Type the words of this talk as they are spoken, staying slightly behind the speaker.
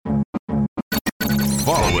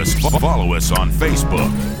Follow us on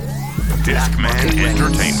Facebook. Discman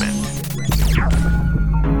Entertainment.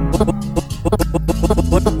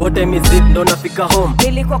 What time is it? Ndo nafika home.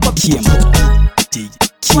 Nilikuwa kwa Kimbo.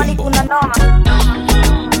 kwani kuna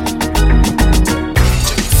noma.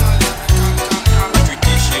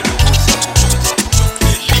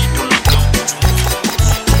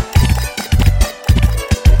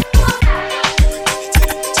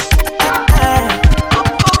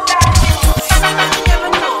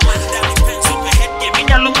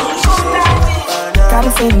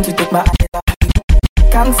 Can't to take my eyes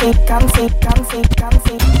off you. Can't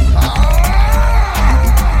say.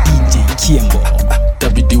 DJ Kimbo.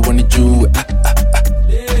 WD wanna do it.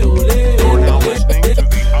 You're now listening to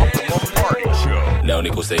the Optimum Party Show. Leo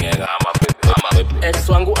niko singing I'm a Ex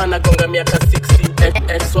wangu anagonga miaka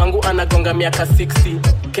 60. Ex wangu anagonga miaka 60.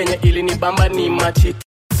 Kenya ili ni bamba ni machi.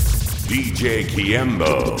 DJ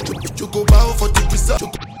Kiembo. You go bow for the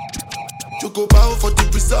result. You go bow for the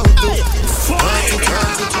result.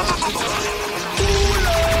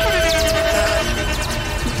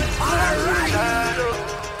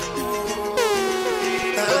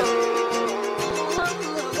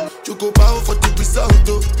 You go bow for the result.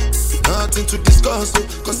 Nothing to discuss,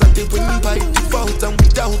 cause I did win by default and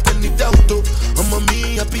without any doubt. I'm a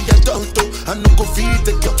me happy adult. I no go feed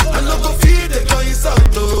the girl, I no go feed the girl is out.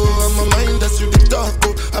 I'm a mind that's really dark.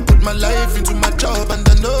 I put my life into my job and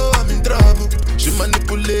I know I'm in trouble. She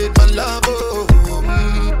manipulate my love.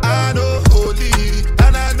 I know holy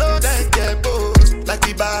and I know that get boss like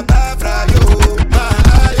the Baba Frayo.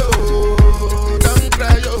 Don't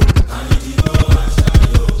cry yo.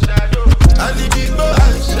 I need to go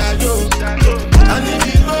and shadow. I need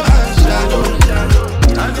to go and shadow.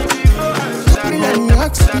 I need to go and shadow. Let me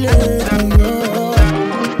explain.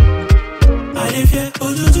 Alifie,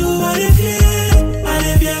 ojuju, alifie,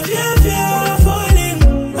 falling.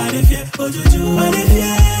 Alifie, ojuju,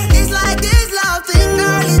 alifie. It's like this love thing,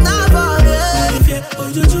 girl, it's not for me. Alifie,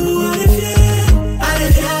 ojuju,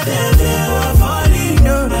 alifie, falling.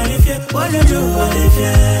 Alifie, ojuju,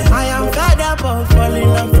 alifie. I am fed up of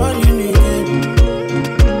falling and falling again.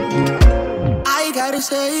 I gotta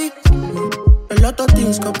say, a lot of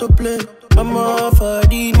things come to play. I'm all for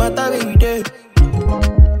the matter every day.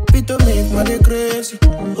 Fit to make my day crazy.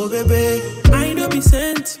 Oh baby, I know be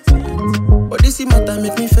sent. but this matter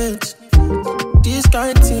make me faint. This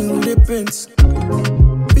kind of thing with the prince.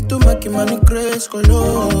 Fit to make my day crazy.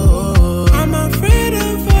 Color. I'm afraid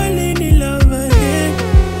of falling in love again.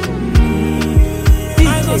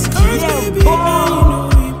 I got scars, baby, I know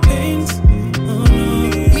it pains. Oh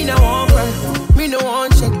no. Me no want cry, me no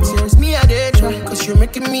want shed tears. Me I dey try, cause you're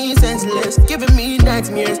making me senseless, giving me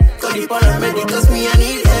nightmares. Call the paramedic, cause me I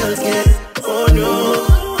need healthcare. Oh no,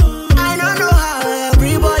 I don't know how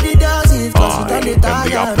everybody does it, cause you done it all.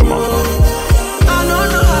 the Optimum. I don't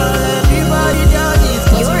know how everybody does it.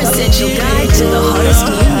 Your essential guide to the hottest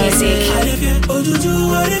new music. Alifie, ojuju,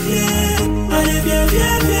 alifie,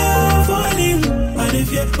 falling.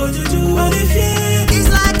 Alifie, ojuju, alifie. It's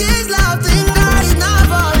like this love thing, girl, it's not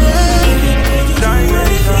for me.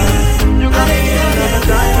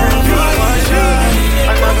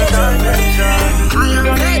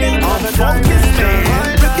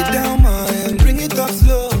 Break it down, man, bring it up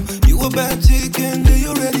slow. You a bad chicken, do you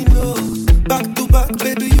already know? Back to back,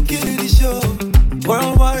 baby, you kill the show.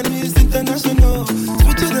 Worldwide, Miss International.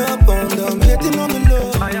 Switch it up on them, hitting on the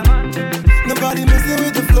low. Nobody messing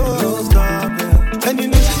with the flow, stop it. And you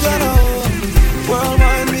know she got a hold.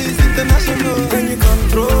 Worldwide, Miss International. When you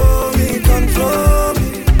control me.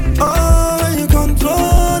 Oh, when you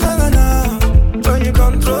control, na na na. When you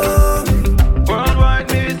control me. Worldwide,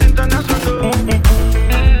 Miss International.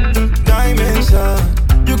 Dimension.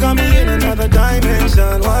 You got me in another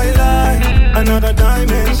dimension. Why lie? Another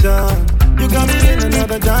dimension. You got me in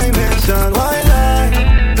another dimension. Why lie?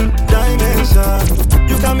 Dimension.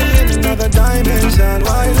 You got me in another dimension.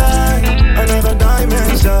 Why lie? Another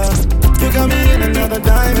dimension. You got me in another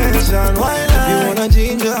dimension. Why lie? You wanna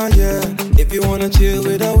ginger, yeah. If you wanna chill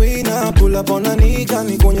with a winner, pull up on a nika,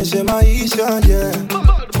 nikuonyeshe maisha, yeah.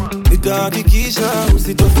 Nitahakikisha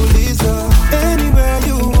usitofuliza. Anywhere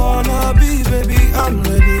you wanna be, baby, I'm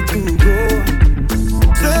ready to go.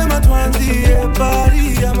 Sema tuanzie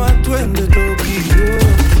Paris ama twende Tokyo.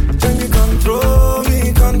 When you control me.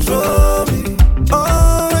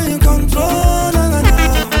 Oh, when you control, na na na.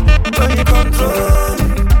 When you control me.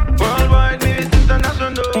 Worldwide, Miss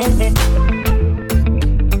International.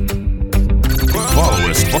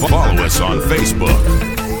 Follow us on Facebook.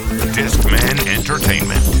 Discman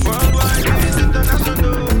Entertainment. Worldwide, Miss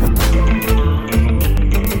International.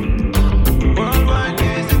 Worldwide,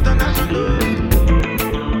 Miss International.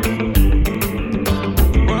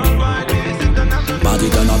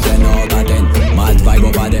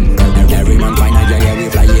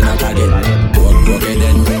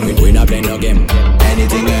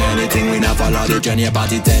 anything we not follow the trend. Your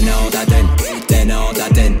party 10 out of 10, 10 out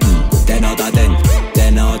of 10, 10 out of 10,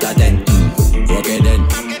 10 out of 10. Okay then,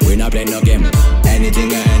 we not play no game.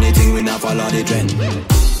 Anything or anything we not follow the trend.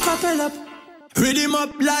 Couple up, rhythm up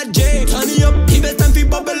like J. Turn it up, give it time for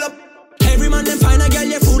bubble up. Every man them find a girl,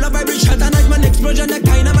 you full of vibration and like man explosion like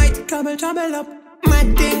dynamite. Trouble up,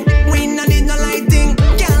 mad thing, we no need no lighting.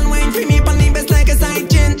 Girl wine for me, pon the best like a side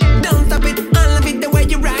chain. Don't stop it, I love it the way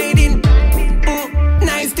you riding.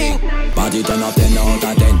 Nice thing. Party turn up 10 out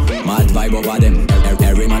of 10. Mad vibe over them.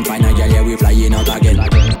 Every man find a girl, yeah, we flying out again.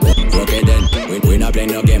 Okay then, we not play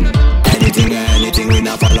no game. Anything or anything, we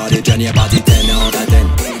not follow the trend. Yeah, party 10 out of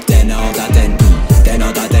 10, 10 out of 10, 10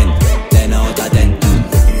 out of 10, 10 out of 10.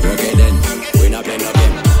 Okay then, we not play no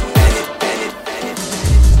game.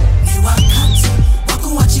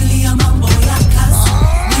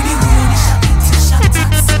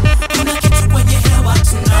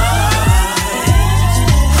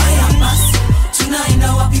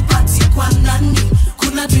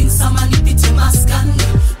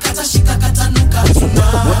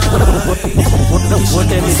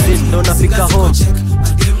 Wote misit ndo nafika home.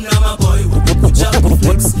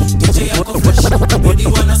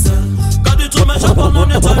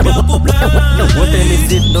 Wote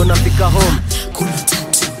misit ndo nafika home.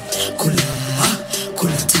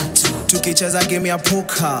 Kula tatu tukicheza game ya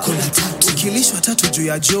poka. Kula tatu tukilishwa tatu juu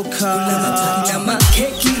ya joka. Kula tatu na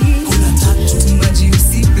makeki. Kula tatu maji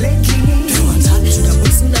usibleki. Pewa tatu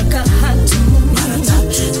kabusu na kahatu. Mara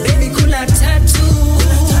tatu baby kula tatu.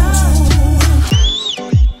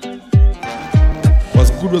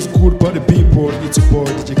 Was good by the people. It's your boy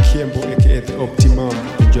DJ Kiembo aka the Optimum,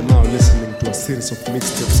 and you're now listening to a series of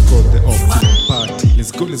mixtapes called the Optimum Party.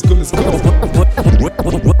 Let's go.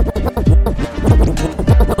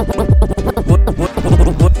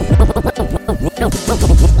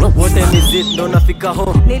 Wote misit ndo nafika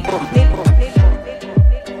home.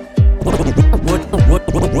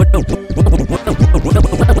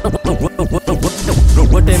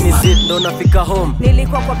 Wote misit ndo nafika home.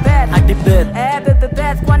 Nilikuwa kwa bed hadi bed.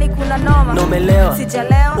 Bed kwani kuna noma. No umelewa.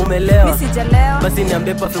 Sijalewa. Umelewa. Mimi sijalewa. Basi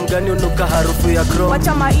niambie perfume gani unuka harufu ya chrome.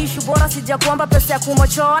 Wacha maishu bora sijakuomba pesa ya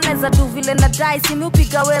kumochoa. Naweza tu vile na dai simi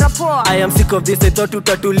upiga wera poa. I am sick of this, I thought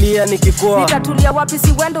utatulia nikikoa. Nitatulia wapi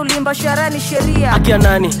si wendo ulimba sherehe ni sheria. Akia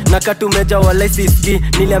nani, nakatumeja wala siski.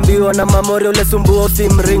 Niliambiwa na mamore ule sumbuo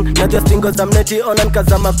usimring. Najua stingo za mneti ona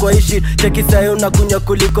nkazama kwa ishi. Cheki sayo unakunya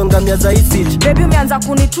kuliko ngamia za isi. Baby umeanza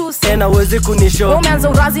kunitusi. Na uwezi kunishow. Umeanza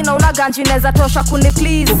urazi na una ganji neza tosha kuni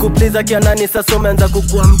please. Kukupliza akia nani sasa umeanza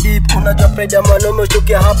kukua mdeep. Unajua preja mwanaume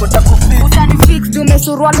ushukia hapo takufix. Utani fix dume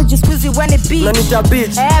suruali jiskuizi when it beach. Na nita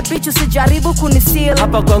bitch. Bitch usijaribu kunisil.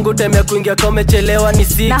 Hapa kwangu time ya kuingia kama umechelewa ni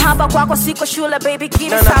 6. Na hapa kwako siko shule baby give me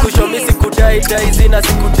some. Na nakushow mimi sikudai zina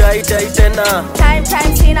sikudai tena.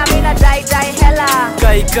 Time sina mina die hella.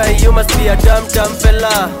 Kai you must be a dumb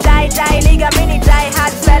fella. Die nigga mini die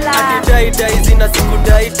hard fella. Ati die zina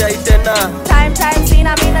sikudai tena. Time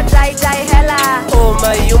sina mina die hella. Oh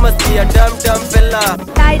my you must be a dumb fella.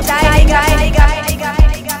 Die nigga.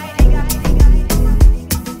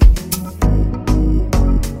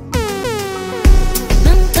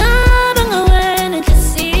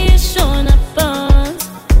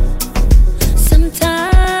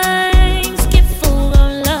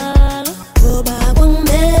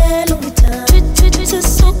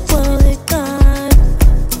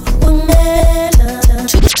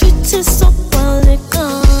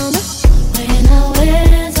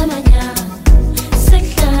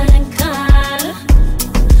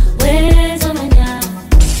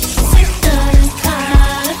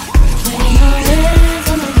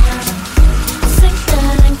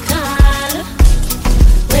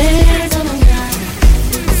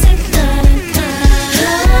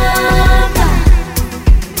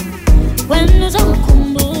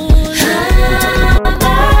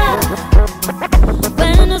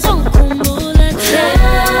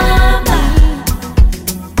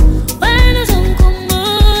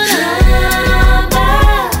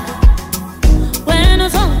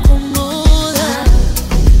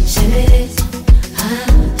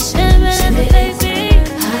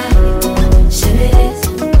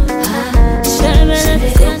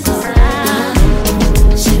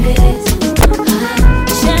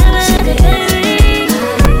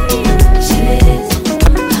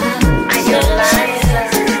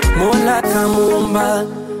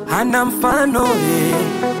 hana mfano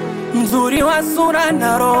mzuri wa sura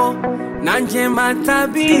na roho na njema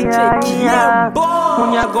tabia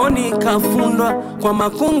unyagoni kafundwa kwa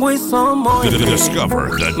makungu isomo Discover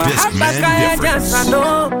the Discman difference.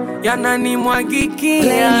 yanani mwagikia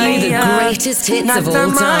playing you the greatest hits of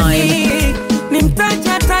all time.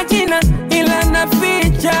 nimtaja tajina ila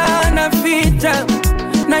naficha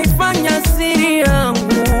naifanya siri yangu.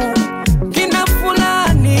 Kina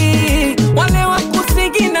fulani wale wa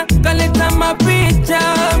kusigina kaleta mapicha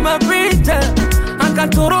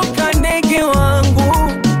akatoroka ndege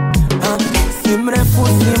wangu. Si mrefu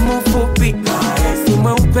si mfupi, si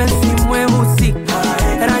mweupe si mweusi,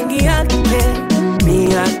 rangi yake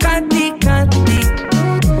ni ya katikati.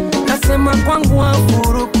 Kasema kwangu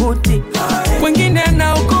wafurukuti, wengine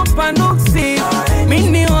naogopa nuksi,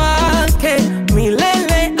 mini wake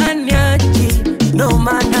milele aniachi. No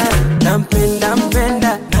maana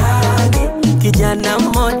nampenda kijana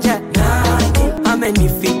mmoja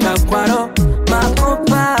amenifika kwa roho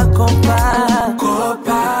makopa.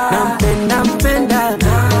 Nampenda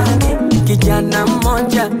kijana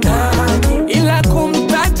mmoja ila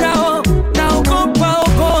kumtaja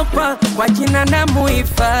naogopa kwa jina na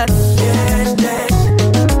muhifadhi.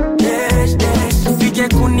 Sije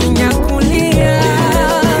kuninyakulia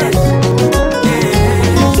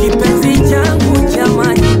kipenzi changu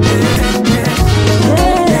jamani.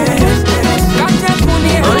 Kaja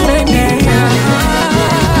kunionea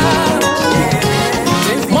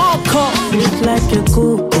Moko sweet like a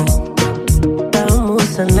kuku, tamu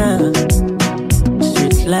sana,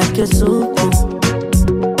 sweet like a suku.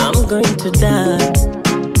 I'm going to die.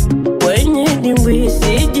 Wenye dimbwi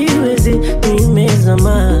sijiwezi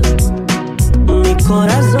nimezama. Mi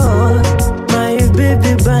corazon, my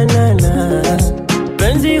baby banana.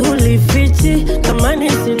 Penzi hulifichi kama ni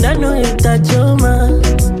sindano itachoma.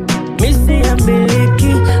 Misi ya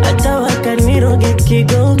miliki hata wakaniroge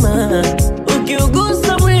Kigoma.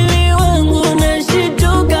 Ukiugusa mwili wangu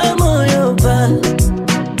nashituka moyo pa.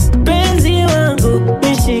 Penzi wangu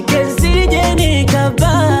nishike sije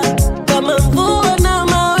nikapaa. Kama mvua na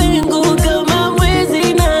mawingu, kama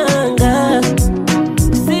mwezi na anga.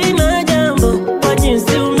 Sina jambo kwa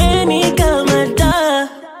jinsi umenikamata.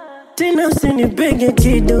 Tena usinipege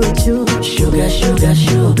kiduchu. Sugar, sugar,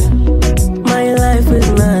 sugar, my life is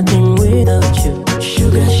nothing without you.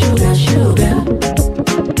 Sugar, sugar, sugar,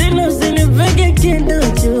 tena usinipege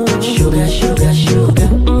kiduchu. Sugar, sugar, sugar,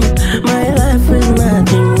 my life is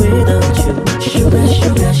nothing without you. Sugar,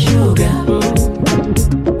 sugar, sugar.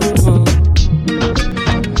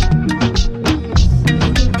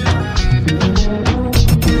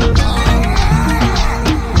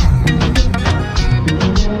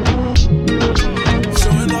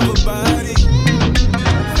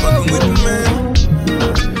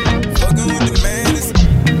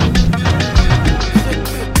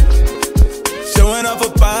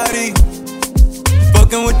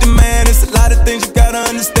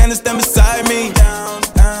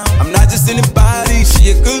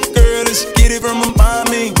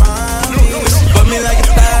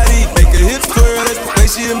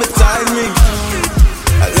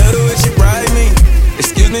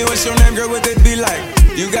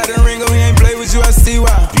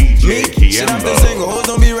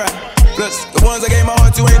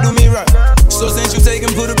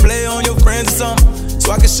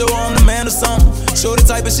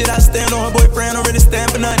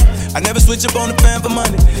 I never switch up on the fan for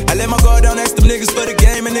money. I let my guard down, ask them niggas for the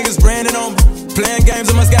game, and niggas branding on me. Playing games,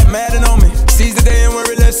 I must got mad on me. Seize the day and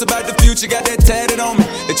worry less about the future, got that tatted on me.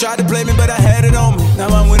 They tried to play me, but I had it on me. Now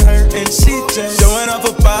I'm with her and she just showing off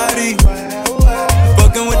her body.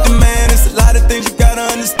 Fucking with the man, it's a lot of things you gotta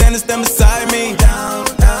understand and stand beside me.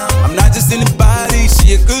 I'm not just anybody,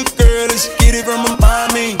 she a good girl and she get it from her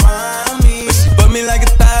mommy. But she fuck me like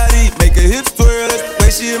a thotty, make her hips twirl, that's the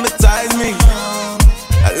way she hypnotize me.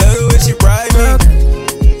 I love the way she ride me.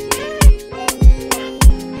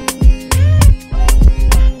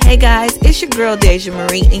 Hey guys, it's your girl Deja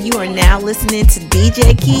Marie, and you are now listening to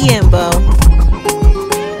DJ Kiembo.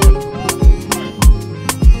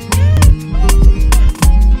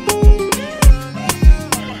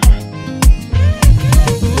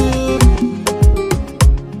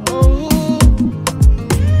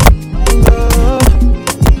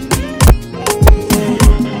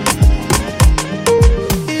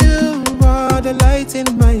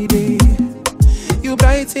 In my day, you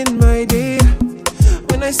brighten my day.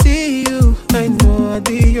 When I see you, I know I'll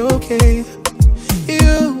be okay.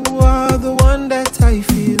 You are the one that I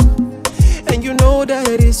feel, and you know that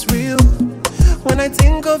it's real. When I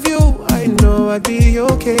think of you, I know I'll be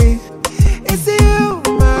okay. It's you,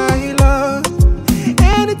 my love.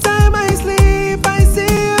 Anytime I sleep, I see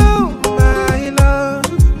you, my love.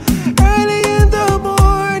 Early in the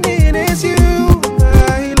morning, it's you.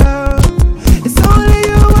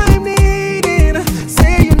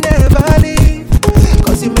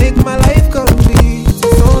 My life complete.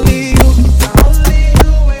 It's only you. It's only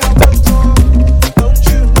you where I want to.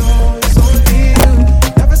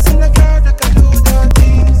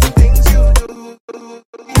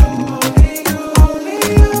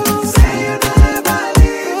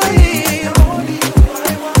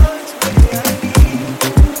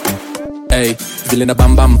 vile na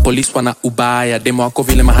bambam police wana ubaya demo wako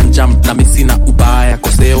vile mahanjam na misi na ubaya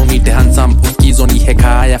koseo nite handsome ukizo ni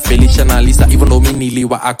hekaya Felicia na Lisa hivyo ndo mimi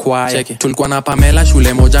niliwa acquire tulikuwa na Pamela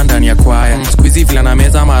shule moja ndani ya kwaya squeezy vile na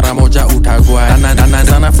meza mara moja utagwaya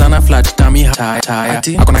sana flat tummy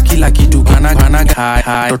tire hakuna kila kitu kana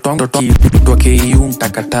high totongo ndo KU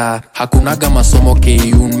mtakata hakunaga masomo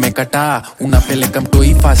KU mmekataa unapeleka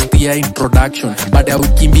mtoi first year introduction baada ya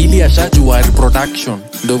wiki mbili ashajua reproduction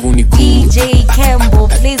ndovu ni cool DJ Kembo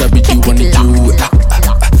please wanijue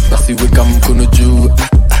basi weka mkono juu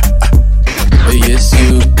yes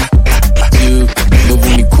you ndovu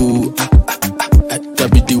ni cool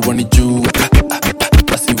tabidi wanijue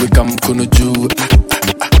basi weka mkono juu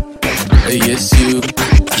yes you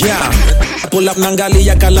yeah pull up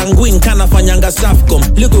nangalia kalanguin kana fanyanga Safcom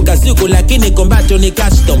liku kasiku lakini kombato ni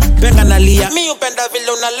custom penga nalia mi upenda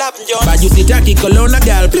vile una love njo baju sitaki kolona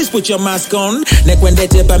girl please put your mask on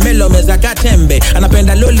nekwendete Pamelo meza katembe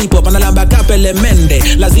anapenda lollipop analamba kapele mende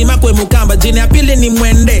lazima kwe mukamba jini ya pili ni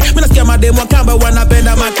mwende mina sikia mademo kamba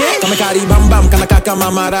wanapenda make kame kari bambam kana kaka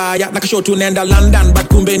mamaraya nakashotu nenda London but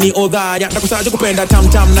kumbe ni odhaya nakusaje kupenda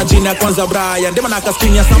tam na jini ya kwanza Brian dema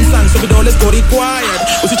nakaspin ya Samsung so vidole go required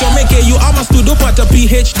usichomeke you ama studio pata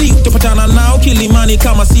PhD tupatana nao Kilimani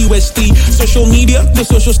kama CST social media the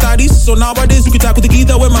social studies so nowadays ukitaka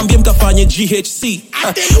kutikidha we mambie mkafanye GHC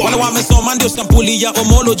wala wamesoma ndio sampuli ya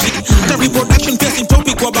homology the reproduction testing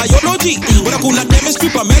topic kwa biology wala kuna chemistry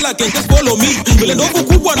Pamela can just follow me vile ndogo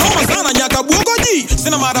kubwa noma sana nyaka buogoji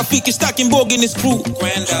sina marafiki staki mbogi ni screw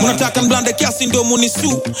mnataka mblande kiasi ndio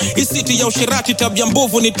munisu hii city ya usherati tabia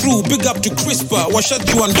mbovu ni true big up to Crispa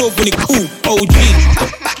washajua ndovu ni cool OG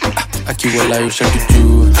akiwa layo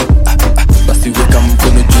shakijuu basi weka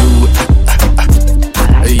mkono juu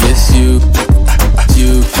yes you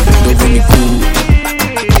ndovu ni cool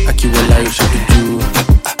akiwa layo shakijuu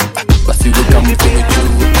basi weka mkono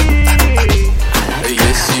juu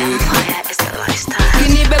yes you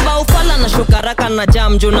kinibeba ufala na shukaraka na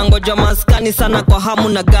jam juu na ngoja maskani sana kwa hamu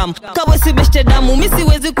na gam kawe si beshte damu mi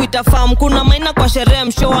siwezi kuitafamu kuna maina kwa sherehe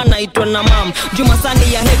mshow anaitwa na mam juma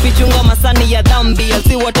sani ya happy chunga masani ya dhambi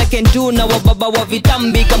asi watake ndu na wababa wa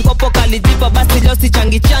vitambi kamkopo kalijipa basi leo si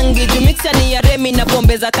changi jumixa ni ya Remi na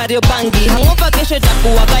pombe za Kariobangi hangopa kesho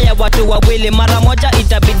itakuwa kaya watu wawili mara moja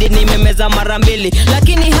itabidi nimemeza mara mbili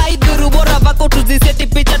lakini haidhuru bora vako tuziseti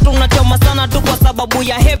picha tunachoma sana tu kwa sababu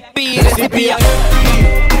ya happy recipe ya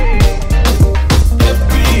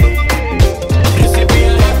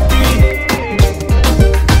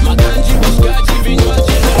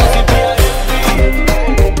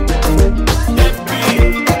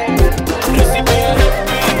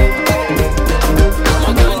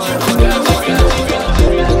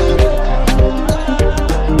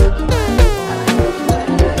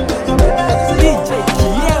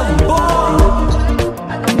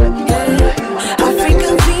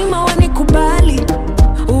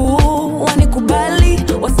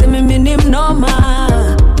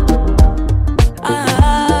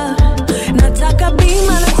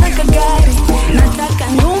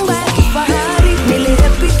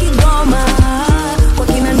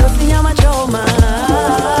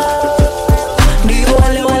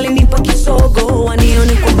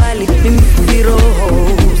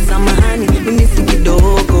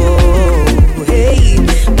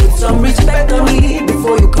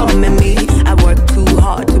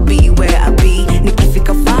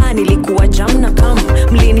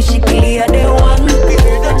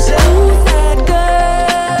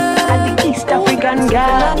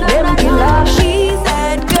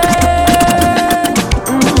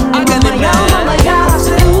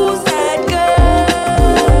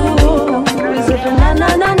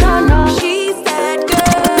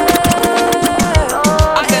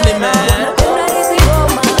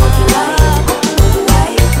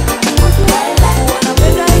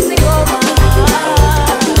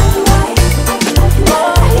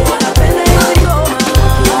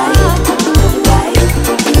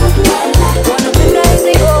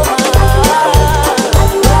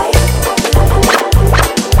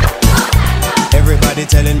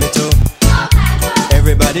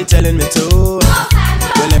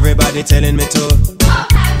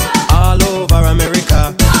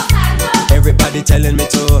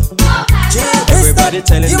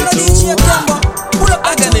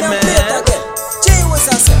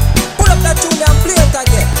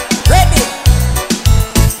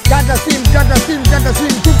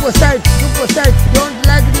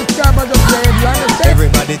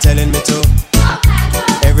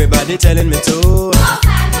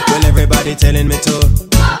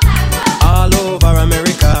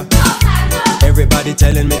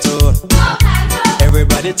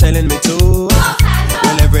Everybody everybody telling me to.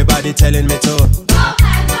 Well, everybody telling me to.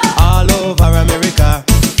 All over America,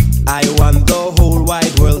 I want the whole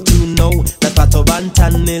wide world to know that Pato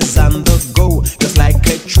Bantan is on the go. Just like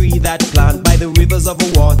a tree that planted by the rivers of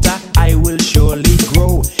water, I will surely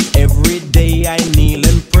grow. Every day I kneel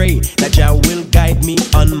and pray that Jah will guide me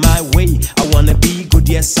on my way. I wanna be good,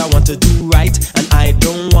 yes, I want to do right, and I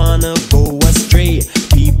don't wanna go astray.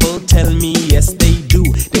 People tell me, yes, they do.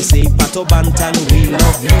 They say, Pato Bantan, we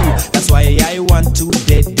love you. That's why I want to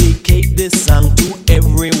dedicate this song to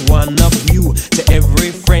every one of you, to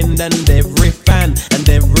every friend and every fan, and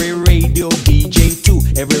every radio DJ too,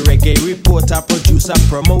 every reggae reporter, producer,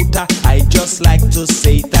 promoter. I just like to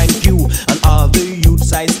say thank you, and all the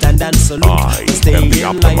youths I stand and salute for staying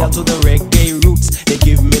loyal to the reggae roots. They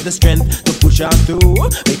give me the strength to push on through,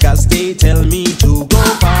 because they tell me to go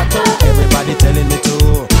Pato. Everybody telling me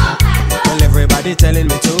to. Well, everybody telling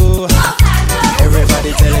me to.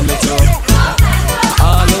 Everybody telling me to.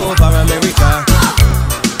 All over America.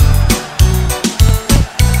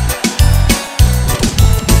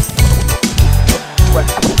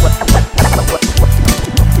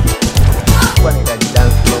 When you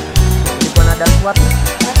dance club, you gonna dance what?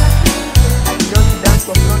 Just dance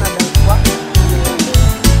club, you gonna dance what?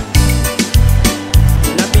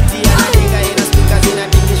 Napitia na dinga ina speakers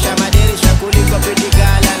inatingisha madirisha kuliko pretty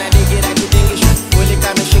girl anadigira kitingisha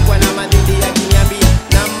kulika meshikwa na madidi ya kinyambia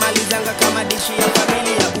na malizanga kama dishi ya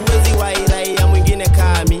familia uwezi wa iraia mwingine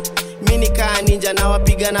kami mini kaa ninja na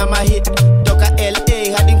wapiga na mahit toka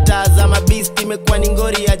LA hadi mtazama beast imekuwa ni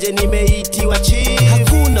ngori aje nimeitiwa chief.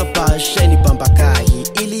 Hakuna pasha ni pambakahi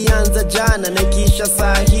ilianza jana na kisha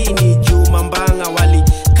sahi ni Juma Mbanga wali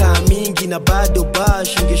mingi na bado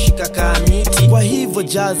bash ungeshika kamiti. Kwa hivyo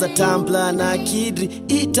jaza tumbler na kidri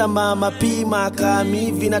ita mama pima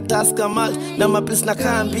kamivi na taska mal na maplis na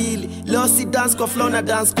kambili. Losi dance kwa flow na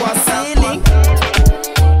dance kwa ceiling.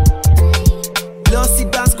 Losi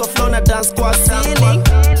dance kwa flow na dance kwa ceiling.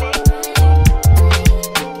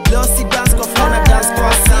 Losi dance kwa flow na dance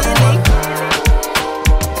kwa ceiling.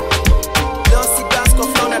 Losi dance kwa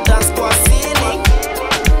flow na dance kwa ceiling.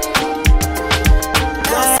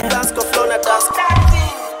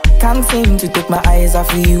 Can't seem to take my eyes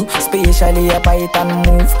off of you, especially up it and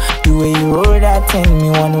move. The way you roll that thing, me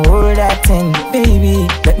wanna roll that thing. Baby,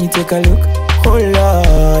 let me take a look. Oh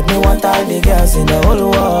Lord, me want all the girls in the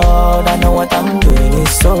whole world. I know what I'm doing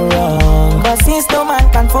is so wrong, but since no man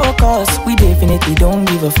can focus, we definitely don't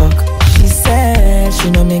give a fuck. She said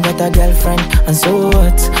she know me got a girlfriend, and so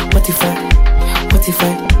what? What if I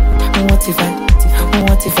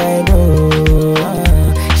do?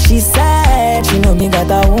 She said she know me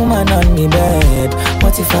got a woman on me bed.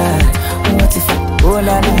 What if I, oh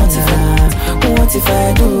la la, what if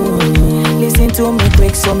I do? Listen to me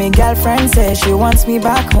quick, so me girlfriend says she wants me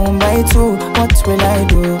back home by 2. What will I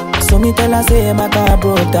do? So me tell her say my car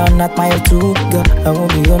broke down at mile 2. Girl, I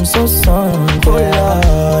won't be home so soon. Oh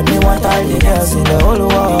Lord, me want all the girls in the whole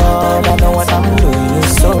world. I know what I'm doing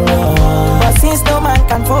is so wrong, but since no man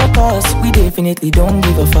can focus, we definitely don't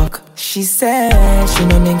give a fuck. She said she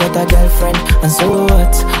know me got a girlfriend, and so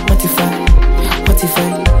what? What if I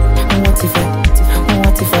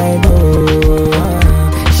do?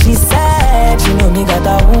 She said she know me got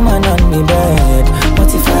a woman on me bed.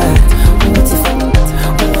 What if I do?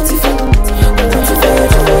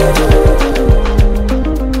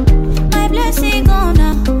 My blessing gone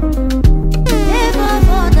now. Never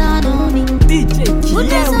fall down on me. DJ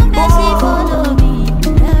Kiembo. Follow me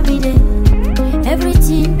every day,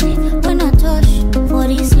 everything. When I touch for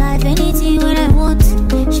this life, anything when I want.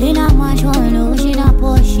 She not much one, no, she not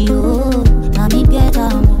push you. Now me get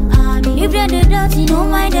her. If they're the dirty, don't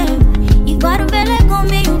mind them. If bottom belly come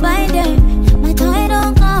me, you buy them. My time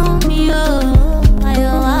don't come me, oh.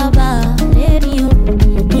 Ayo aba, lady, oh.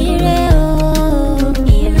 Mire, oh.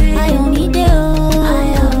 Ayo me de, oh.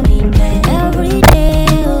 Every day,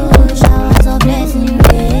 oh. Showers of blessing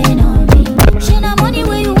rain on me. She not money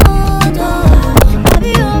where you want, oh. I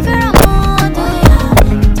be on Fairmont,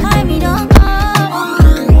 oh. Time me don't come.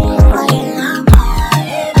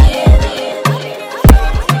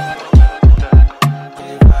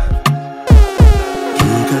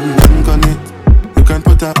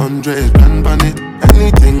 $100 grand on it.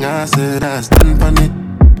 Anything I said, I stand on it.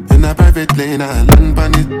 In a private lane, I land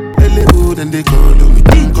on it. Hollywood and they call me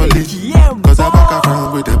King College. Cause I back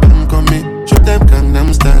around with a bank on me. Show them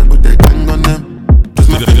Gangnam style, but they gang on them. Just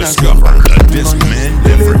my Discover the Discman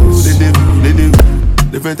difference. They do.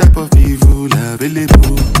 Different type of evil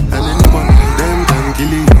available. And anyone them can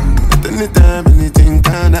kill you. At any time, anything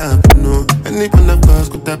can happen, no. Anyone of us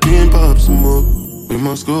could have been pop smoke. We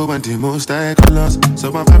most school and the most high colors.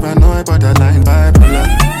 So I'm paranoid, borderline bipolar.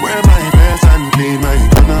 Wear my best and clean my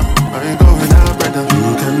corner. I ain't going out, brother.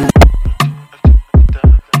 You can.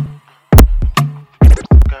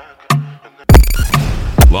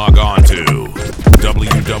 Log on to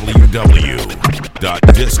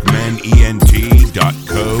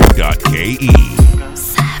www.discmanent.co.ke.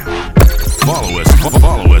 Follow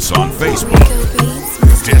us on Facebook.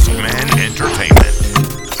 Discman Entertainment.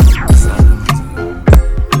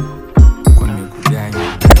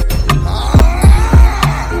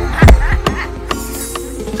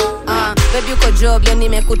 Baby uko job leo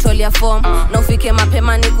nimekutolia form na ufike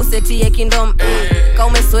mapema nikusetie kindom ka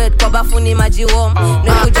umesweat kwa bafu ni maji warm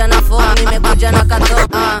nimekuja na form nimekuja na kato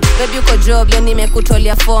baby uko job leo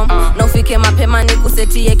nimekutolia form na ufike mapema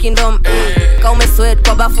nikusetie kindom ka umesweat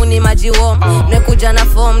kwa bafu ni maji warm nimekuja na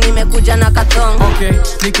form nimekuja na kato. Okay,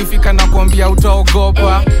 nikifika na kuambia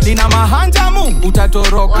utaogopa nina mahanjamu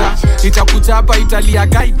utatoroka itakuchapa italia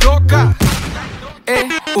gaitoka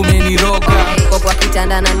umeniroga kwa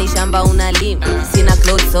kitanda na nishamba unalima sina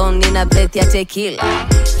clothes on nina breath ya tequila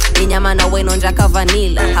ni nyama na weno njaka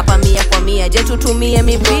vanilla hapa 100% je tutumie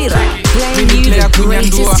mipira mimi play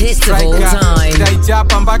kunyandua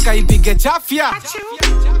ndaichapa mpaka ipige chafya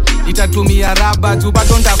itatumia raba tu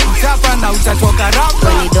bado ndakuchapa na utatoka raba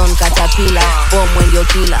when you don't katapila bomb when you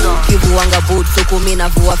killer kivuanga boot suku mimi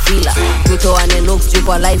navua fila tutoane looks juu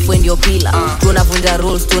kwa life when you pila tunavunja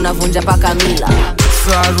rules tunavunja paka mila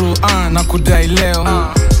saru na kudai leo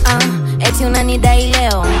eti unanidai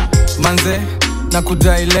leo manze na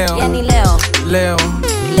kudai leo yani leo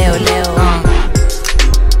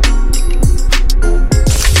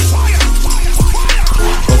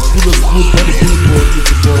Good party people,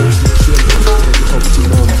 it's a boy, the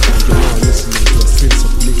Optimum, and you're now listening to a series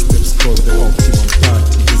of mixtapes called the Optimum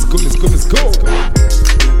Party. Let's go, let's go, let's go!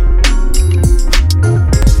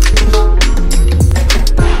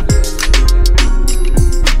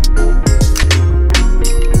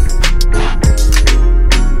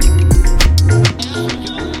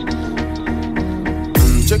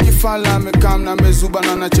 Cheki fala mekam na mezuba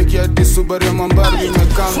na cheki ati Subaru mambari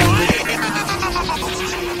mekam na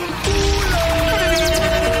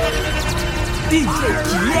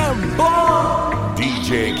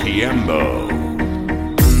DJ Kiembo.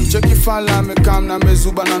 Cheki fala mekam na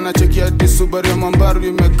mezuba na cheki ati Subaru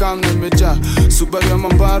mambari mekam na meja Subaru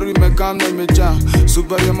mambari mekam na meja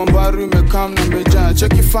Subaru mambari mekam na meja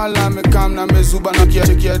Cheki fala mekam na mezuba na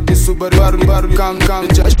cheki ati Subaru mambari kam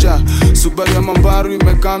ja Subaru mambari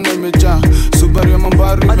mekam na meja Subaru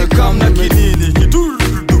mambari mekam na kinini kidudu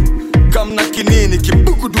kam na kinini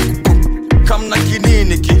kibugudu kam na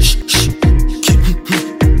kinini ki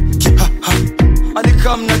ani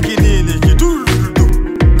kam na kinini kidudu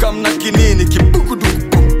kam na kinini kibugudu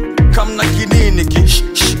kam na kinini ki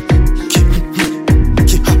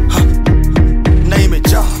na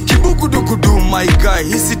imeja kibugudu kudu my guy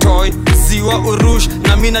hisi toy ziwa urush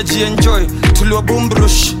na mina jienjoy tuliwa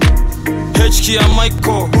bumbrush HK ya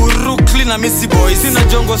Michael Urukli na Missy Boy sina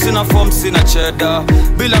jongo sina form sina cheddar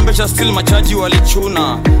bila mbesha still machaji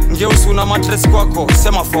walichuna ngeusi una mattress kwako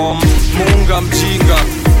sema form muunga mjinga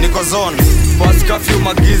niko zone boss curfew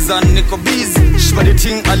magiza niko busy shbadi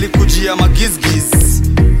ting alikujia magizgiz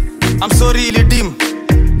I'm sorry ilidim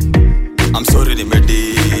I'm sorry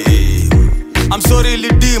nimedim I'm sorry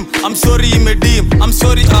ilidim I'm sorry imedim I'm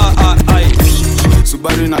sorry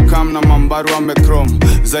Subaru na kam na mambaru amekrom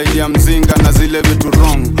zaidi ya mzinga na zile vitu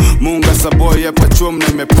wrong munga saboy yepa chum na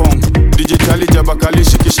imepong digitali jabakali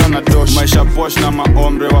shikisha na dosh maisha posh na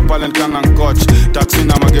maomre wapalent kana nkoch taxi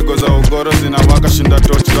na magego za ugoro zinawaka shinda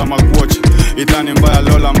torch za magwatch itani mbaya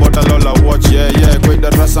lola mbota lola watch yeah kwa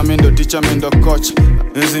darasa mindo teacher mindo coach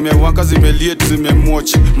zimewaka zimeliet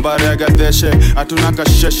zimemwatch mbare ya gadeshe hatuna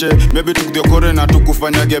kasheshe maybe tukdiokore na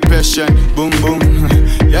tukufanyage patient boom boom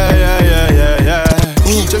yeah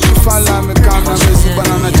cheki fala mekam na mezuba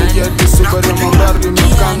na cheki ati Subaru mambari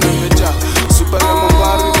mekam na meja Subaru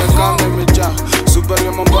mambari mekam na meja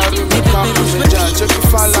Subaru mambari mekam na meja cheki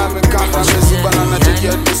fala mekam na mezuba na cheki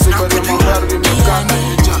ati Subaru mambari mekam na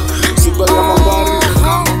meja Subaru mambari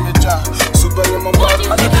mekam na meja Subaru mambari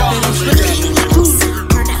mekam na meja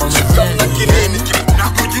kam na kinini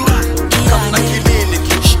nakujua kam na kinini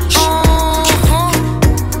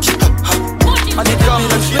ani kam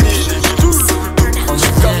na kinini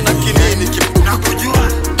kam na kinini nakujua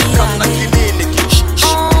kam na kinini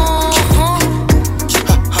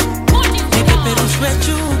ipeperushwe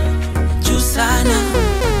juu sana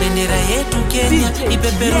bendera yetu Kenya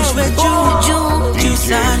ipeperushwe juu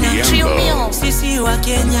sana sisi wa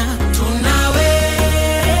Kenya tunawe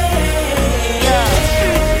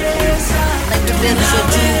ipeperushwe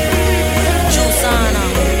juu sana.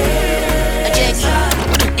 Jeki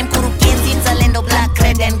ni mkurugenzi mzalendo, black,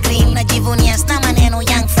 red and green. Najivunia sna maneno,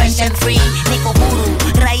 young, fresh and free. Niko huru,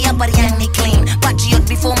 raia bariang ni clean. Patriot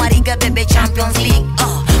before Mariga bebe Champions League.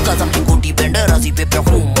 Kaza mlingoti bendera zipepe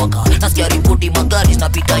humbaka. Nasikia ripoti magari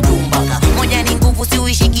zinapita jumbaka. Moja ni nguvu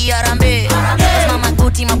siuishiki Harambee. Lazima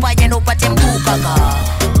magoti mapaja ndo upate mguu kaka.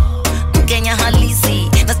 Mkenya halisi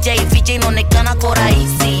nasikia ifiche inaonekana kwa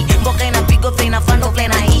rahisi. Mboka inapigwa vile inafando vile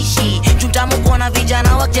naishi. Tutamu kuona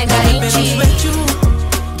vijana wajenga nchi.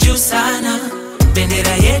 Juu sana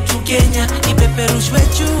bendera yetu Kenya ipeperushwe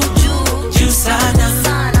juu sana.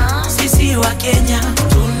 Sisi wa Kenya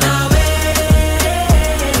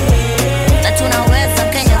tunaweza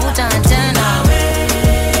Kenya hutantena.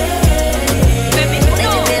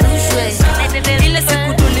 Ile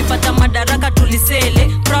siku tulipata madaraka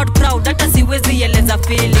tulisele proud hata siwezi eleza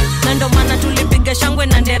feeling. Na ndo maana tulipiga shangwe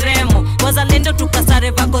na nderemo. Wazalendo tukasare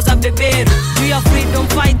vako za beberu. Juu ya freedom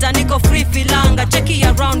fighter niko free filanga. Cheki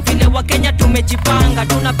around vile wa Kenya tumejipanga.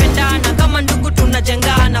 Tunapendana kama ndugu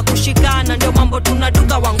tunajengana. Kushikana ndio mambo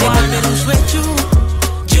tunaduka wangwana. Ipeperushwe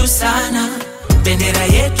juu sana bendera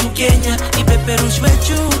yetu Kenya ipeperushwe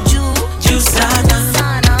juu sana.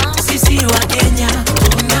 Sisi wa Kenya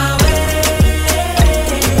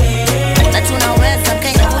tunaweza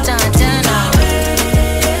Kenya hutantena.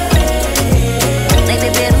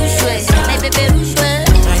 Ipeperushwe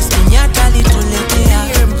Rais Kenyatta alituletea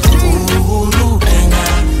uhuru Kenya.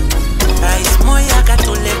 Rais Moi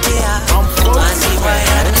akatuletea maziwa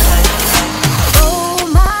ya Oh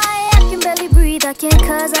my, I can barely breathe, I can't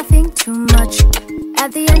cause I think too much.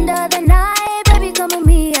 At the end of the night, baby come with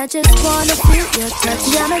me, I just wanna feel your touch.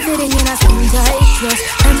 Yeah, I'm fitting in a skin tight dress.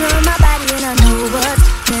 Hands on my body and I know what's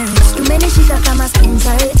next. Too many shika kama skin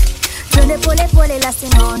tight. Twende pole pole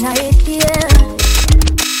lasting all night, yeah.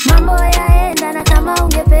 Mambo yaenda na kama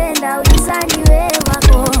ungependa ulizani we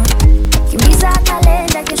wako. Kimbiza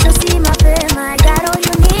kalenda kesho si mapema. I got all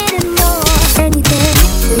you need and more. Anything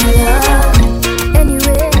for your love,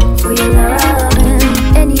 anywhere for your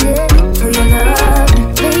love, any day for your love.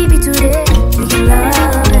 Baby today for your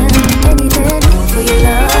love, anything for your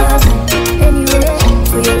love, anywhere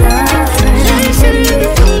for your love,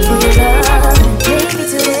 anywhere for your love. Baby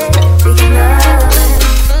today for your love.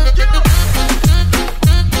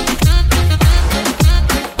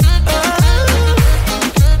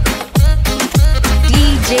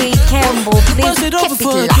 DJ Campbell, please it over keep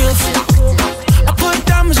for a it gift. I put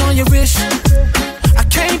diamonds on your wrist. I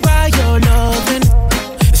can't buy your loving.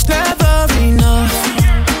 It's never enough.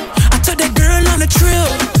 I took that girl on a trip,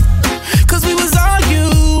 cause we was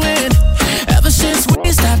arguing. Ever since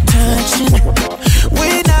we stopped touching,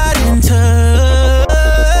 we're not in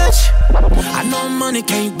touch. I know money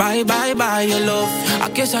can't buy your love. I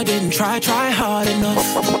guess I didn't try hard enough.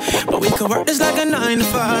 But we could work this like a 9 to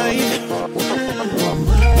 5.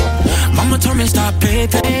 Mama told me stop playing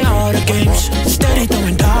all the games. Steady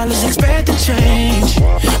throwing dollars, expecting change.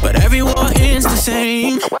 But every war ends the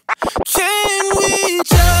same. Can we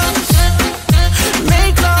just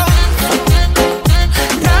make love?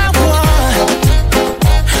 Not war.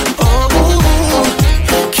 Oh,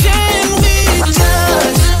 can we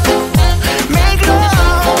just make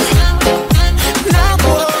love? Not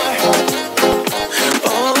war.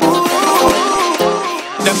 Oh,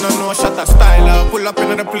 them no know shut a style up. Pull up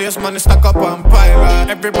in the place, man, stack up and pile up.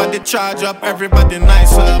 Everybody charge up, everybody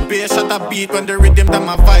nice up. Be a shut a beat when the rhythm them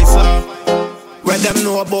a vice up. Where them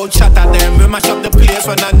know about chatter them. We mash up the place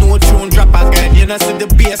when a new tune drop again. You know see the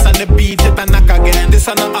bass and the beat it a knock again. This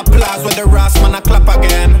a no applause when the rasp man a clap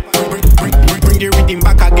again. Bring the rhythm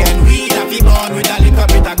back again. We have be born with a little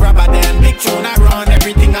bit of grabber then. Big tune a run,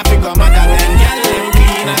 everything a figure mother then. Girl them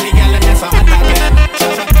clean and the girl them just a hot again.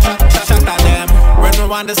 Shatter them. When we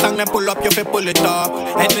want the song, then pull up, you fi pull it up.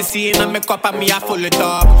 Hennessy in my cup and me a full it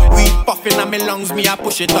up. Weed puffing in my lungs, me a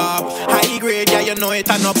push it up. High grade, yeah, you know it,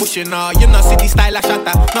 I no pushing up. You know see the style a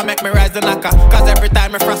shatter, no make me rise the knocker. Cause every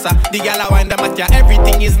time I frost her, the gal a wind them at ya.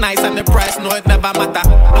 Everything is nice and the price, no it never matter.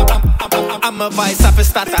 I'm a vice of a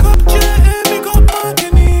starter. Big up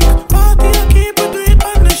Martinique, party I keep it, do it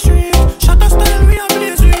on the street. Shatter style, we a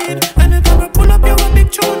blaze weed. Anytime we pull up, you a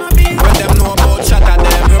big tune a beat. When them know about shatter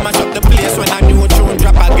them, we mash up the place when a new tune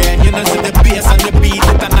drop again. You know see the bass and the beat,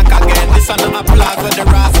 it a knock again. This a no applause when the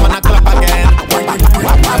rasp man a clap again.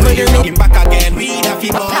 Bring him back again. We the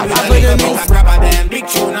fever, we the little bit of grabber then. Big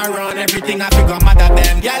tune a run, everything I figure matter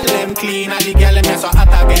then. Girl them clean and the girl them so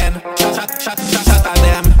hot again. Shatter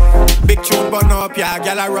them. Big tune burn up, yeah.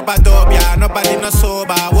 Girl a rubber dub, yeah. Nobody no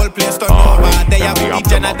sober, whole place turn over. They are with the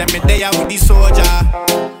Jenna, them they are with the soldier.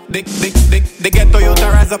 They get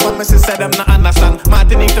Toyota rise up and me said them not understand.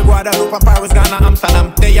 Martinique to Guadeloupe and Paris, Ghana,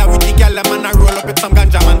 Amsterdam. They are with the girl them and I roll up with some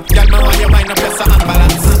ganja man. Girl man want you wind up your son and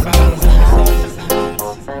balance.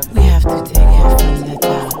 We have to take it from the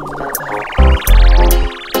top.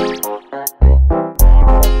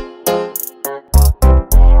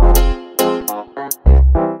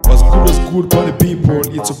 What's good party people?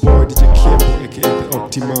 It's a boy DJ Kembo aka the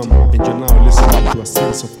Optimum, and you're now listening to a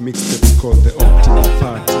sense of mixtapes called the Optimum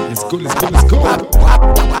Party. Let's go, let's go, let's go.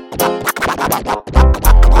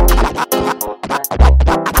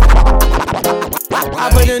 I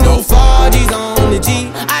put the new 4Gs on the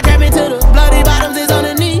G. I trap into the bloody bottoms is on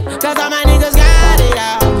the knee. Cause all my niggas got it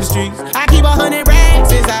out the streets. I keep 100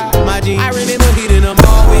 racks inside my jeans. I remember hitting them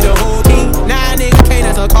all with the whole team. Now a nigga can't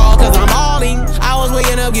answer a call cause I'm balling. I was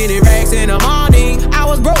waking up getting racks in the morning. I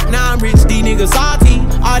was broke, now I'm rich, these niggas salty.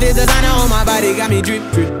 All this designer on my body got me drip,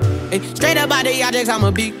 drip. Hey, straight up out the objects, I'm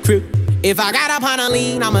a big crip. If I got up on a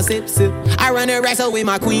lean, I'ma sip, sip. I run the racks up with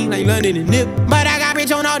my queen, like London and Nip. But I got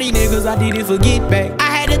rich on all these niggas, I didn't forget back. I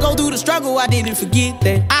had to go through the struggle, I didn't forget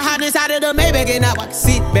that. I hopped inside of the Maybach and now I can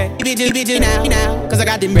sit back. Bitches now, cause I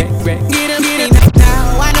got them back. Get them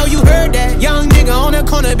now, I know you heard that. Young nigga on the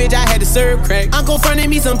corner, bitch, I had to serve crack. Uncle fronted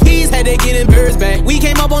me some peas, had to get them birds back. We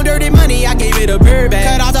came up on dirty money, I gave it a bird back.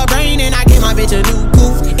 Cut off the brain and I gave my bitch a new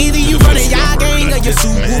goof. Either you running y'all gang or you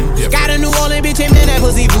super. Got a New Orleans bitch and man, that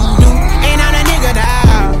pussy voodoo. Ain't on a nigga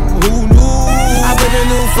now, who knew? I put the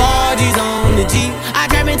new 4Gs on the G. I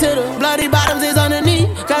trap into the bloody bottoms is on the knee.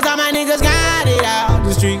 Cause all my niggas got it out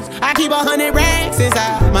the streets. I keep 100 racks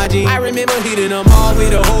inside my jeans. I remember hitting them all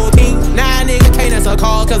with the whole team. Now a nigga can't answer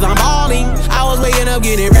call cause I'm balling. I was waking up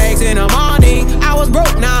getting racks in the morning. I was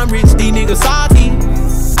broke, now I'm rich, these niggas salty.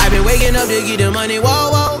 I been waking up to get the money, whoa,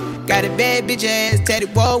 whoa. Got a bad bitch ass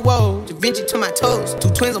tatted, whoa, whoa. Da Vinci to my toes, 2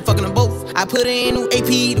 twins, I'm fucking them both. I put her in new AP,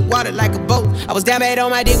 the water like a boat. I was down bad on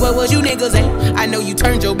my dick, what was you niggas at? I know you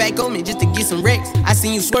turned your back on me just to get some wrecks. I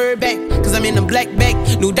seen you swerve back, cause I'm in the black back.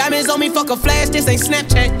 New diamonds on me, fuck a flash, this ain't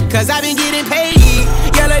Snapchat. Cause I been getting paid.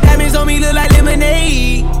 Yellow diamonds on me look like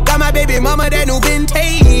lemonade. Got my baby mama that new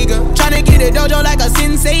Bentayga. Tryna get a dojo like a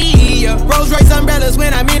sensei. Rolls Royce umbrellas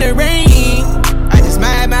when I'm in the rain. I just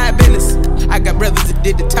mind my business. I got brothers that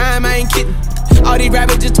did the time, I ain't kidding. All these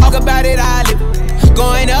rappers just talk about it, I live it.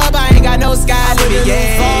 Going up, I ain't got no sky limit.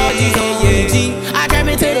 Yeah, 4Gs on the G. I grab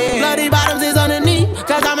into the bloody bottoms is on the knee.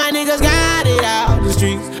 Cause all my niggas got it out the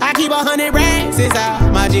streets. I keep 100 racks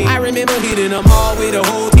inside my jeans. I remember hitting them all with the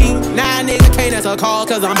whole team. Now a nigga can't answer a call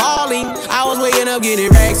cause I'm balling. I was waking up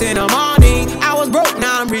getting racks in the morning. I was broke,